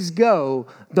days go,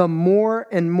 the more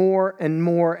and more and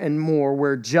more and more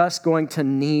we're just going to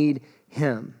need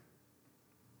him.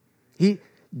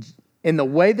 In the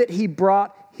way that he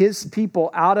brought his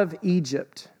people out of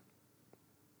Egypt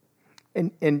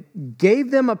and gave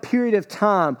them a period of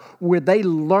time where they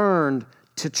learned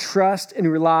to trust and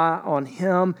rely on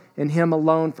him and him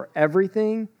alone for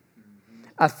everything,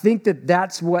 I think that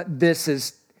that's what this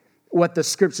is. What the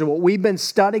scripture, what we've been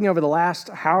studying over the last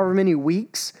however many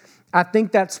weeks, I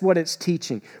think that's what it's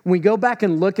teaching. When we go back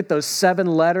and look at those 7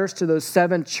 letters to those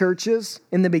 7 churches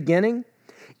in the beginning,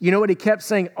 you know what he kept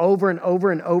saying over and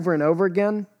over and over and over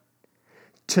again?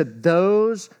 To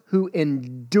those who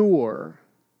endure,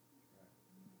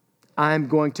 I'm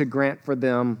going to grant for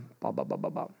them, blah, blah, blah,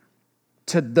 blah, blah.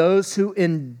 To those who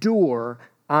endure,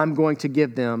 I'm going to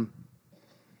give them.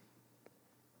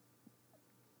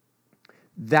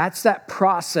 That's that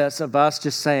process of us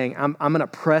just saying, I'm going to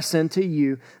press into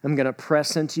you. I'm going to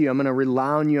press into you. I'm going to rely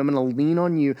on you. I'm going to lean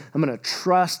on you. I'm going to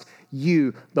trust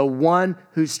you, the one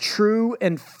who's true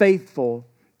and faithful.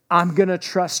 I'm going to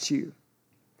trust you.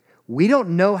 We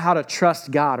don't know how to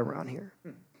trust God around here.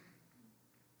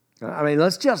 I mean,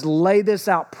 let's just lay this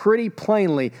out pretty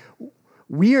plainly.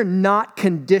 We are not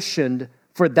conditioned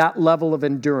for that level of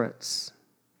endurance.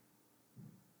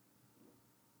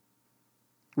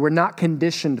 We're not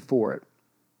conditioned for it.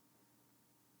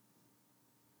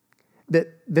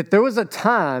 That there was a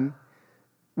time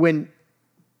when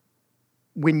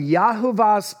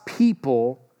Yahovah's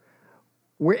people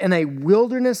were in a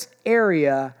wilderness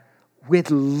area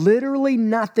with literally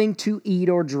nothing to eat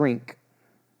or drink.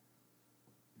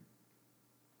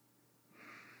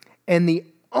 And the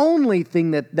only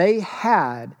thing that they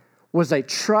had was a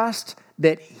trust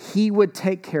that he would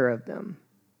take care of them.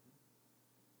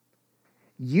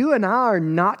 You and I are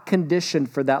not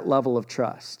conditioned for that level of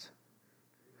trust.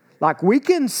 Like, we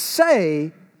can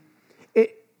say,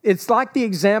 it's like the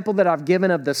example that I've given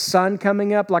of the sun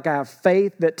coming up. Like, I have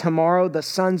faith that tomorrow the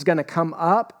sun's going to come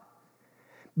up.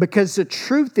 Because the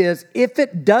truth is, if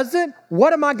it doesn't,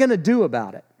 what am I going to do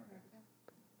about it?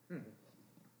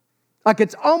 Like,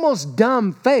 it's almost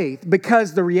dumb faith,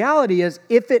 because the reality is,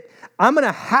 I'm going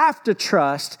to have to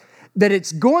trust that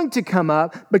it's going to come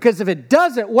up, because if it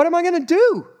doesn't, what am I going to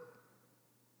do?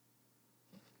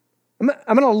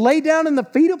 I'm going to lay down in the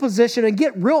fetal position and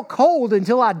get real cold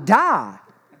until I die.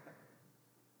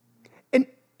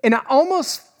 And I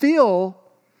almost feel,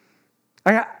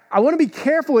 I want to be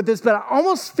careful with this, but I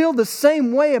almost feel the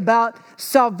same way about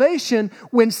salvation,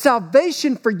 when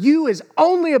salvation for you is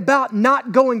only about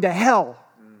not going to hell.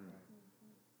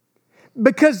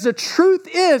 Because the truth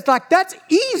is, like, that's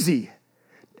easy.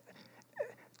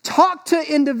 Talk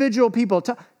to individual people.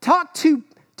 Talk to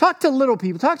little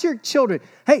people. Talk to your children.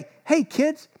 Hey,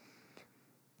 kids,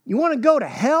 you want to go to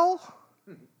hell?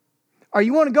 Or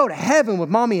you want to go to heaven with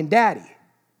mommy and daddy?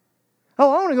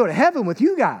 Oh, I want to go to heaven with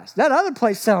you guys. That other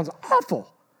place sounds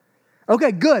awful.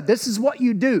 Okay, good. This is what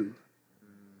you do.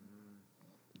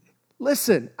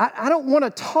 Listen, I don't want to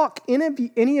talk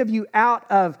any of you out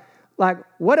of, like,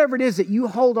 whatever it is that you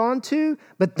hold on to,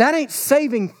 but that ain't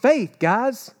saving faith,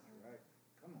 guys.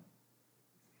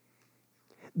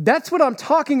 That's what I'm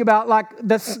talking about, like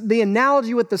the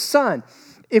analogy with the sun.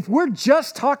 If we're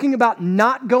just talking about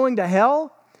not going to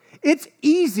hell, it's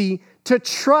easy to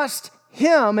trust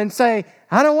him and say,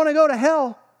 I don't want to go to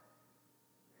hell.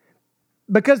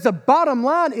 Because the bottom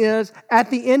line is, at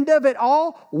the end of it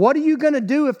all, what are you going to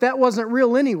do if that wasn't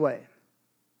real anyway?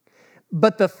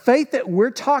 But the faith that we're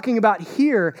talking about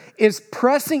here is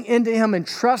pressing into him and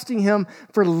trusting him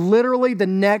for literally the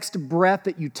next breath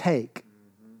that you take.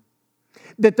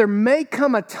 That there may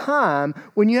come a time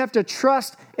when you have to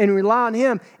trust and rely on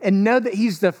him and know that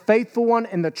he's the faithful one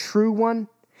and the true one,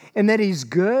 and that he's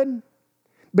good,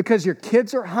 because your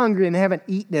kids are hungry and haven't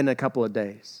eaten in a couple of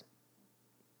days.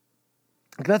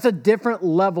 That's a different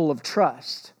level of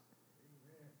trust.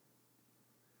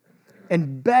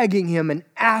 And begging him and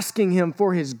asking him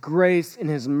for his grace and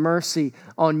his mercy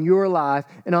on your life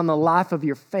and on the life of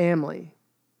your family.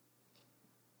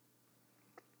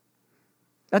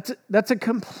 That's a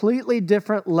completely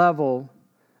different level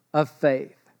of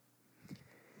faith.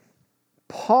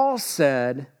 Paul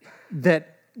said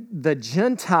that the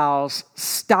Gentiles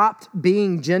stopped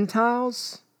being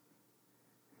Gentiles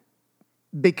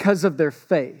because of their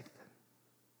faith.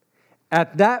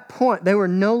 At that point, they were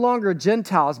no longer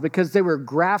Gentiles because they were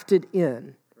grafted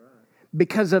in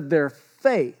because of their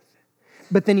faith.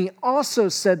 But then he also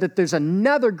said that there's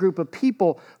another group of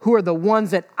people who are the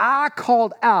ones that I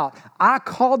called out. I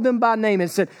called them by name and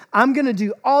said, I'm going to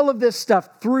do all of this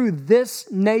stuff through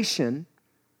this nation.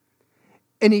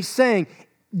 And he's saying,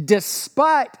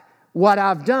 despite what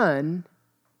I've done,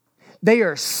 they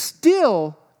are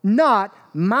still not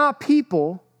my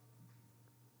people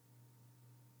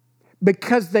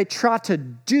because they try to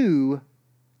do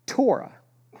Torah.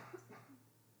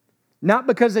 Not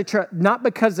because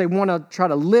they want to try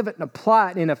to live it and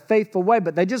apply it in a faithful way,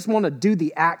 but they just want to do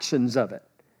the actions of it.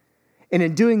 And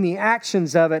in doing the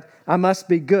actions of it, I must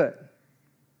be good.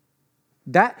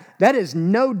 That is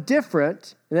no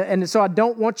different. And so I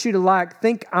don't want you to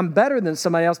think I'm better than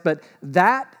somebody else, but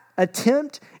that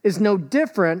attempt is no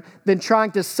different than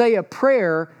trying to say a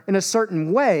prayer in a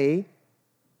certain way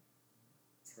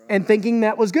and thinking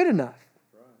that was good enough.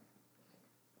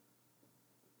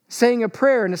 Saying a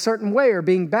prayer in a certain way or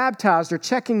being baptized or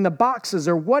checking the boxes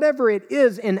or whatever it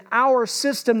is in our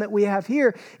system that we have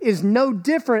here is no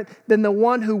different than the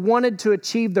one who wanted to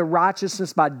achieve the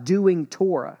righteousness by doing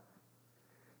Torah.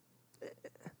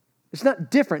 It's not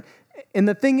different. And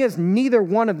the thing is, neither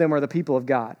one of them are the people of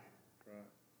God.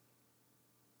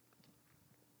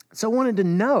 So I wanted to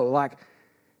know,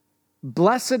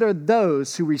 blessed are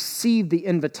those who receive the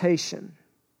invitation.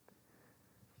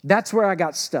 That's where I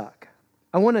got stuck.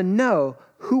 I want to know,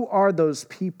 who are those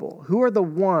people? Who are the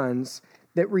ones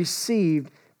that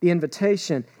received the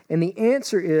invitation? And the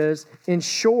answer is, in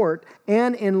short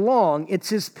and in long, it's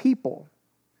his people.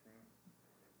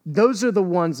 Those are the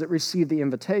ones that receive the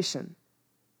invitation.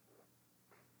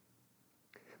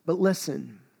 But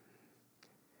listen,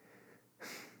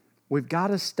 we've got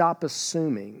to stop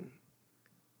assuming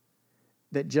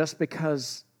that just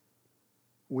because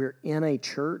we're in a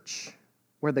church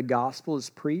where the gospel is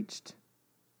preached,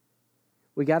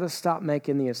 we got to stop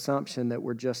making the assumption that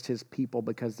we're just his people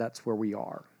because that's where we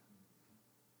are.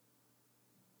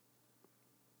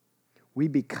 We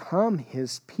become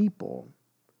his people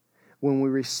when we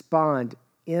respond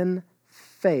in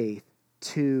faith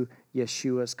to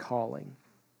Yeshua's calling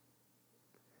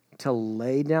to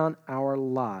lay down our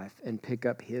life and pick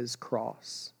up his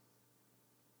cross.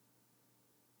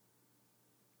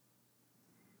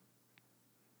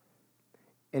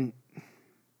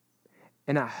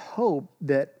 And I hope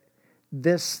that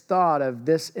this thought of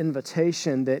this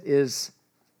invitation that is,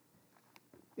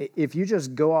 if you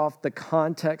just go off the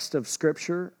context of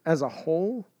Scripture as a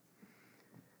whole,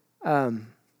 there's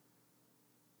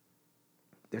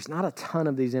not a ton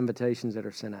of these invitations that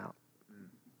are sent out.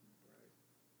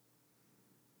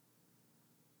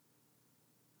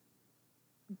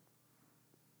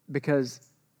 Because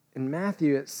in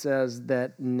Matthew it says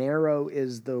that narrow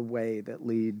is the way that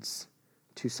leads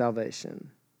to salvation,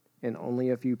 and only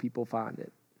a few people find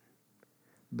it.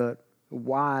 But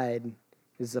wide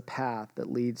is the path that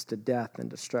leads to death and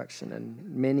destruction, and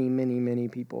many, many, many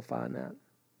people find that.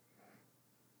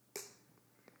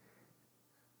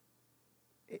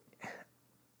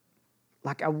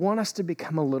 I want us to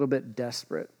become a little bit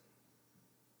desperate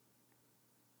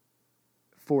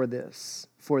for this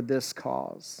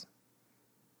cause.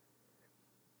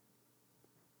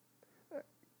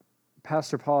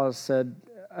 Pastor Paul has said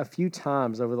a few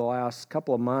times over the last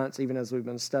couple of months, even as we've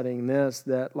been studying this,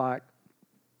 that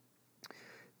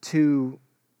to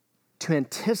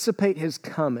anticipate his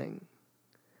coming,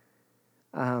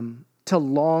 to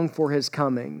long for his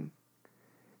coming,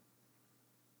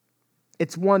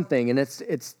 it's one thing, and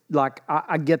it's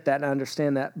I get that and I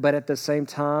understand that, but at the same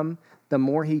time, the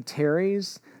more he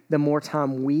tarries, the more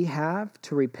time we have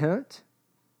to repent,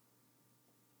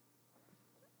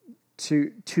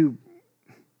 to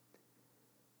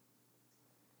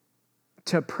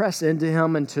press into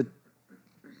him and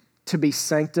to be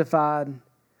sanctified,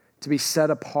 to be set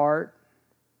apart.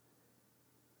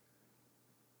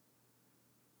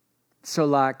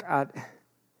 So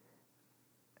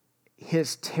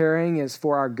his tearing is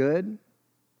for our good,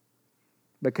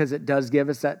 because it does give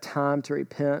us that time to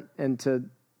repent and to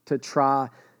try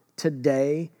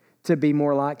today to be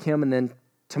more like him, and then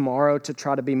tomorrow to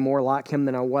try to be more like him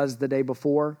than I was the day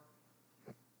before.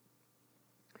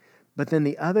 But then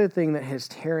the other thing that his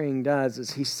tarrying does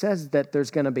is he says that there's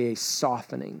going to be a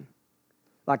softening.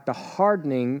 Like the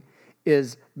hardening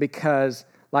is because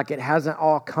like it hasn't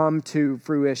all come to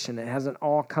fruition. It hasn't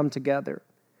all come together.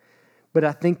 But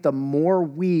I think the more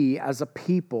we as a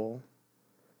people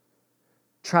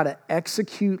try to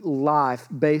execute life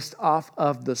based off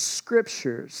of the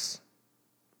scriptures,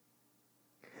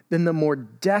 then the more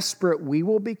desperate we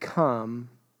will become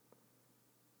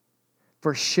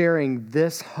for sharing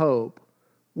this hope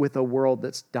with a world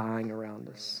that's dying around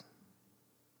us.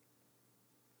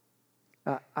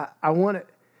 I want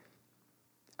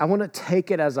to take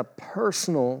it as a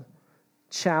personal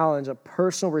challenge, a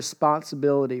personal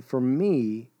responsibility for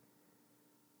me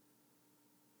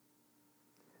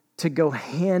to go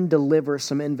hand deliver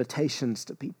some invitations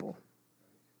to people.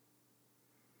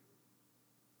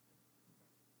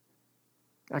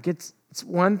 Like it's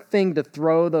one thing to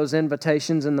throw those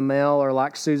invitations in the mail, or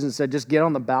like Susan said, just get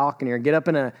on the balcony or get up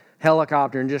in a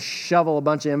helicopter and just shovel a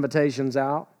bunch of invitations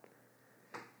out.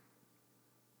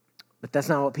 But that's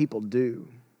not what people do.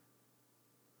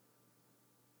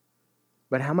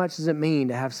 But how much does it mean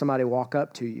to have somebody walk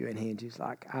up to you and hand you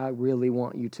like, I really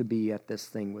want you to be at this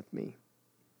thing with me.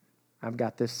 I've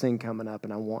got this thing coming up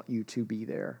and I want you to be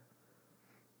there.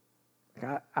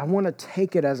 I want to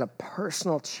take it as a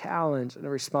personal challenge and a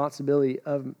responsibility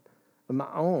of my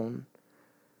own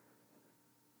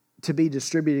to be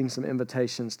distributing some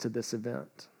invitations to this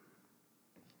event.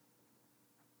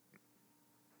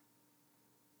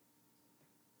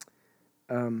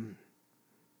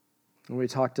 We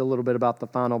talked a little bit about the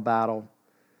final battle.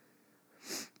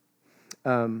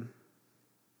 I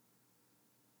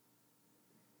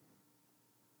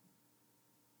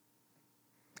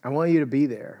want you to be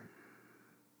there.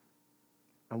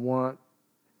 I want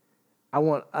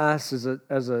us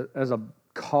as a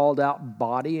called out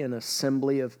body, an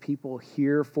assembly of people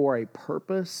here for a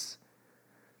purpose,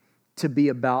 to be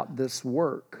about this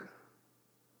work,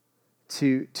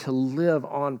 to live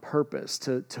on purpose,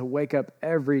 to wake up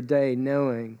every day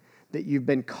knowing that you've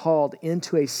been called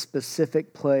into a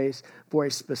specific place for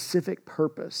a specific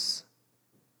purpose.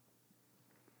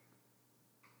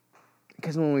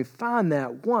 Because when we find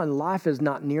that, one, life is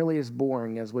not nearly as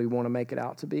boring as we want to make it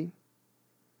out to be.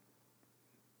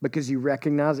 Because you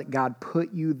recognize that God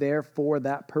put you there for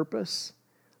that purpose,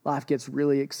 life gets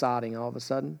really exciting all of a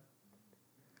sudden.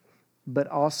 But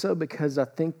also because I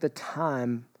think the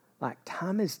time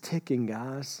is ticking,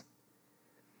 guys.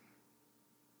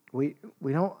 We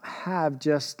don't have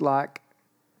just like,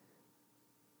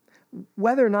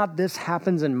 whether or not this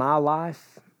happens in my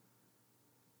life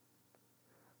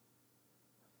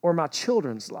or my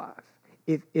children's life,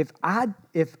 if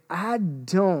I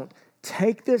don't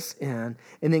take this in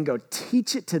and then go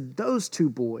teach it to those two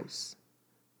boys,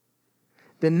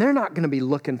 then they're not going to be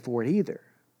looking for it either.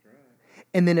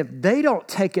 And then if they don't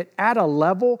take it at a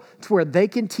level to where they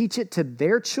can teach it to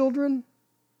their children,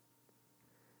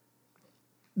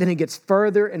 then it gets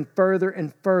further and further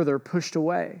and further pushed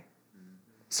away.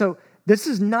 So this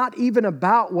is not even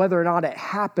about whether or not it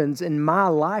happens in my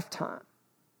lifetime.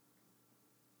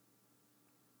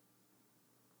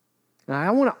 Now,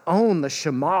 I want to own the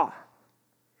Shema.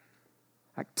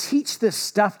 Like, teach this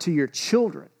stuff to your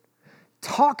children.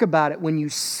 Talk about it when you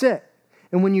sit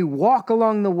and when you walk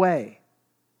along the way.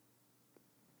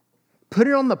 Put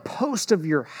it on the post of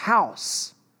your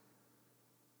house.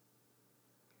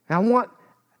 And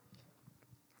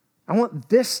I want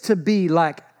this to be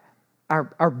like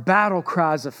our battle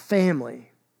cries of family.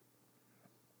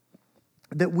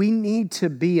 That we need to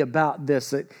be about this.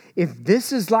 That if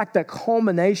this is like the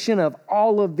culmination of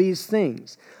all of these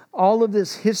things, all of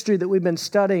this history that we've been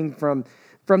studying from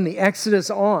the Exodus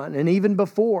on and even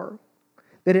before,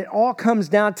 that it all comes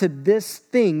down to this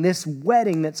thing, this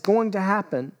wedding that's going to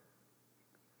happen,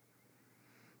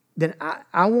 then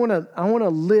I want to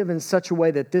live in such a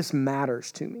way that this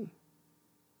matters to me.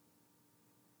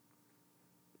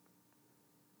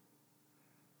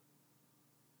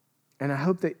 And I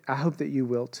hope that you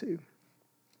will too.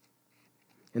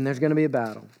 And there's going to be a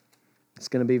battle. It's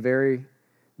going to be very,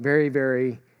 very,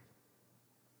 very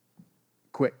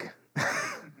quick.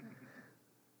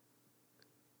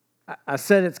 I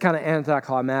said it's kind of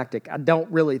anticlimactic. I don't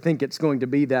really think it's going to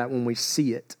be that when we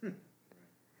see it.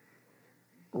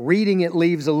 Reading it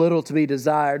leaves a little to be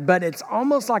desired, but it's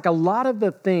almost like a lot of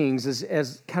the things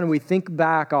as kind of we think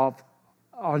back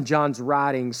on John's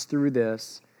writings through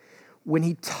this, when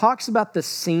he talks about the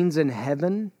scenes in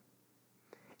heaven,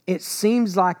 it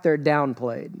seems like they're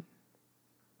downplayed.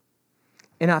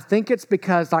 And I think it's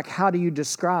because, like, how do you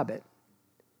describe it?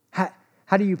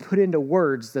 how do you put into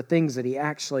words the things that he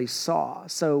actually saw?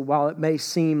 So while it may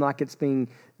seem like it's being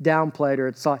downplayed, or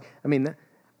it's like,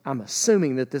 I'm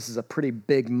assuming that this is a pretty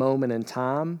big moment in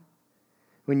time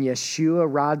when Yeshua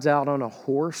rides out on a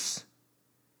horse,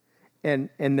 and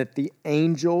that the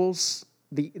angels,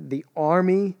 the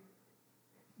army,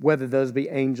 whether those be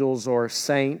angels or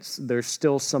saints, there's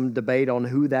still some debate on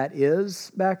who that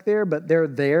is back there, but they're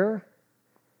there.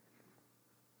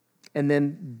 And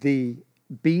then the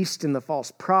beast and the false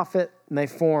prophet, and they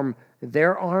form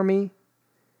their army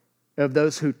of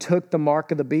those who took the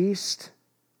mark of the beast.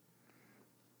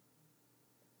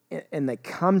 And they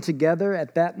come together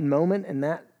at that moment and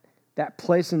that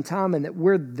place in time, and that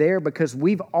we're there because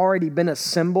we've already been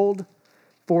assembled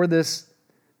for this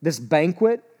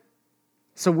banquet.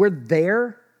 So we're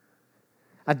there.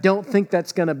 I don't think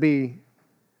that's going to be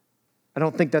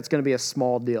a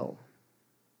small deal.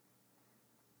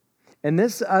 And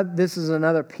this is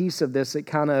another piece of this that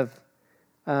kind of,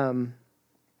 I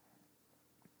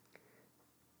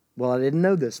didn't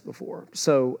know this before.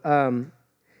 So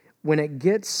when it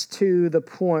gets to the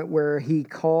point where he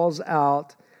calls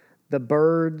out the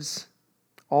birds,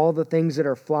 all the things that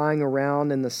are flying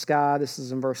around in the sky, this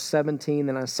is in verse 17,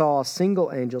 "Then I saw a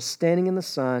single angel standing in the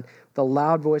sun. With a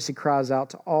loud voice he cries out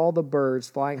to all the birds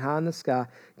flying high in the sky,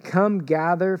 'Come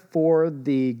gather for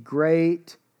the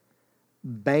great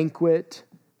banquet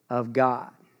of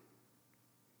God.'"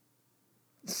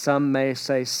 Some may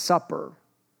say supper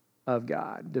of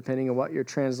God, depending on what your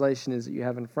translation is that you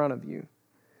have in front of you.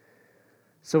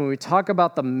 So when we talk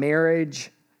about the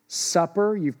marriage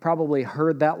supper, you've probably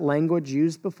heard that language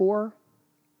used before.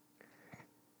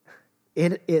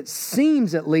 It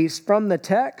seems, at least from the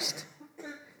text,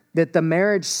 that the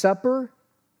marriage supper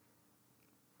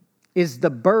is the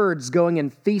birds going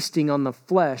and feasting on the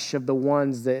flesh of the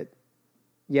ones that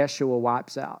Yeshua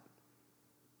wipes out.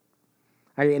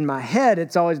 In my head,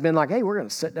 it's always been like, hey, we're going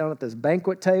to sit down at this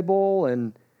banquet table,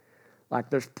 and like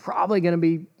there's probably going to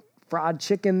be fried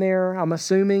chicken there, I'm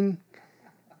assuming,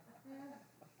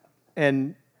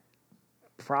 and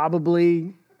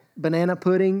probably banana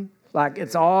pudding. Like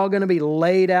it's all going to be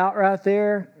laid out right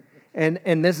there.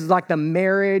 And this is like the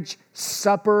marriage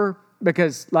supper,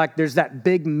 because like there's that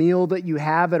big meal that you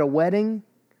have at a wedding.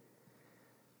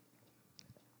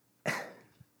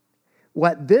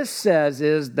 What this says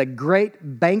is the great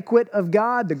banquet of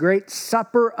God, the great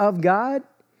supper of God,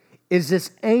 is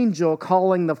this angel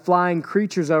calling the flying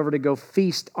creatures over to go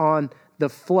feast on the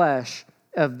flesh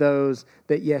of those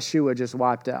that Yeshua just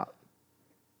wiped out.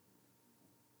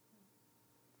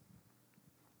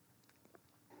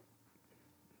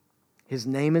 His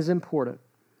name is important.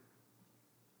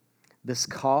 This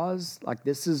cause, like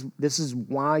this is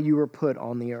why you were put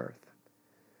on the earth.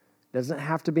 Doesn't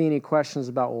have to be any questions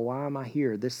about, well, why am I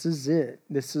here? This is it.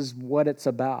 This is what it's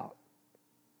about.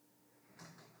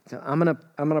 So I'm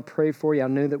gonna pray for you. I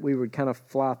knew that we would kind of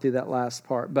fly through that last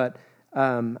part, but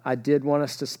I did want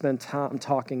us to spend time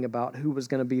talking about who was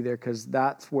going to be there, because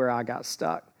that's where I got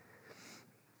stuck.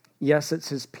 Yes, it's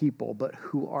his people, but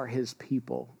who are his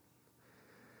people?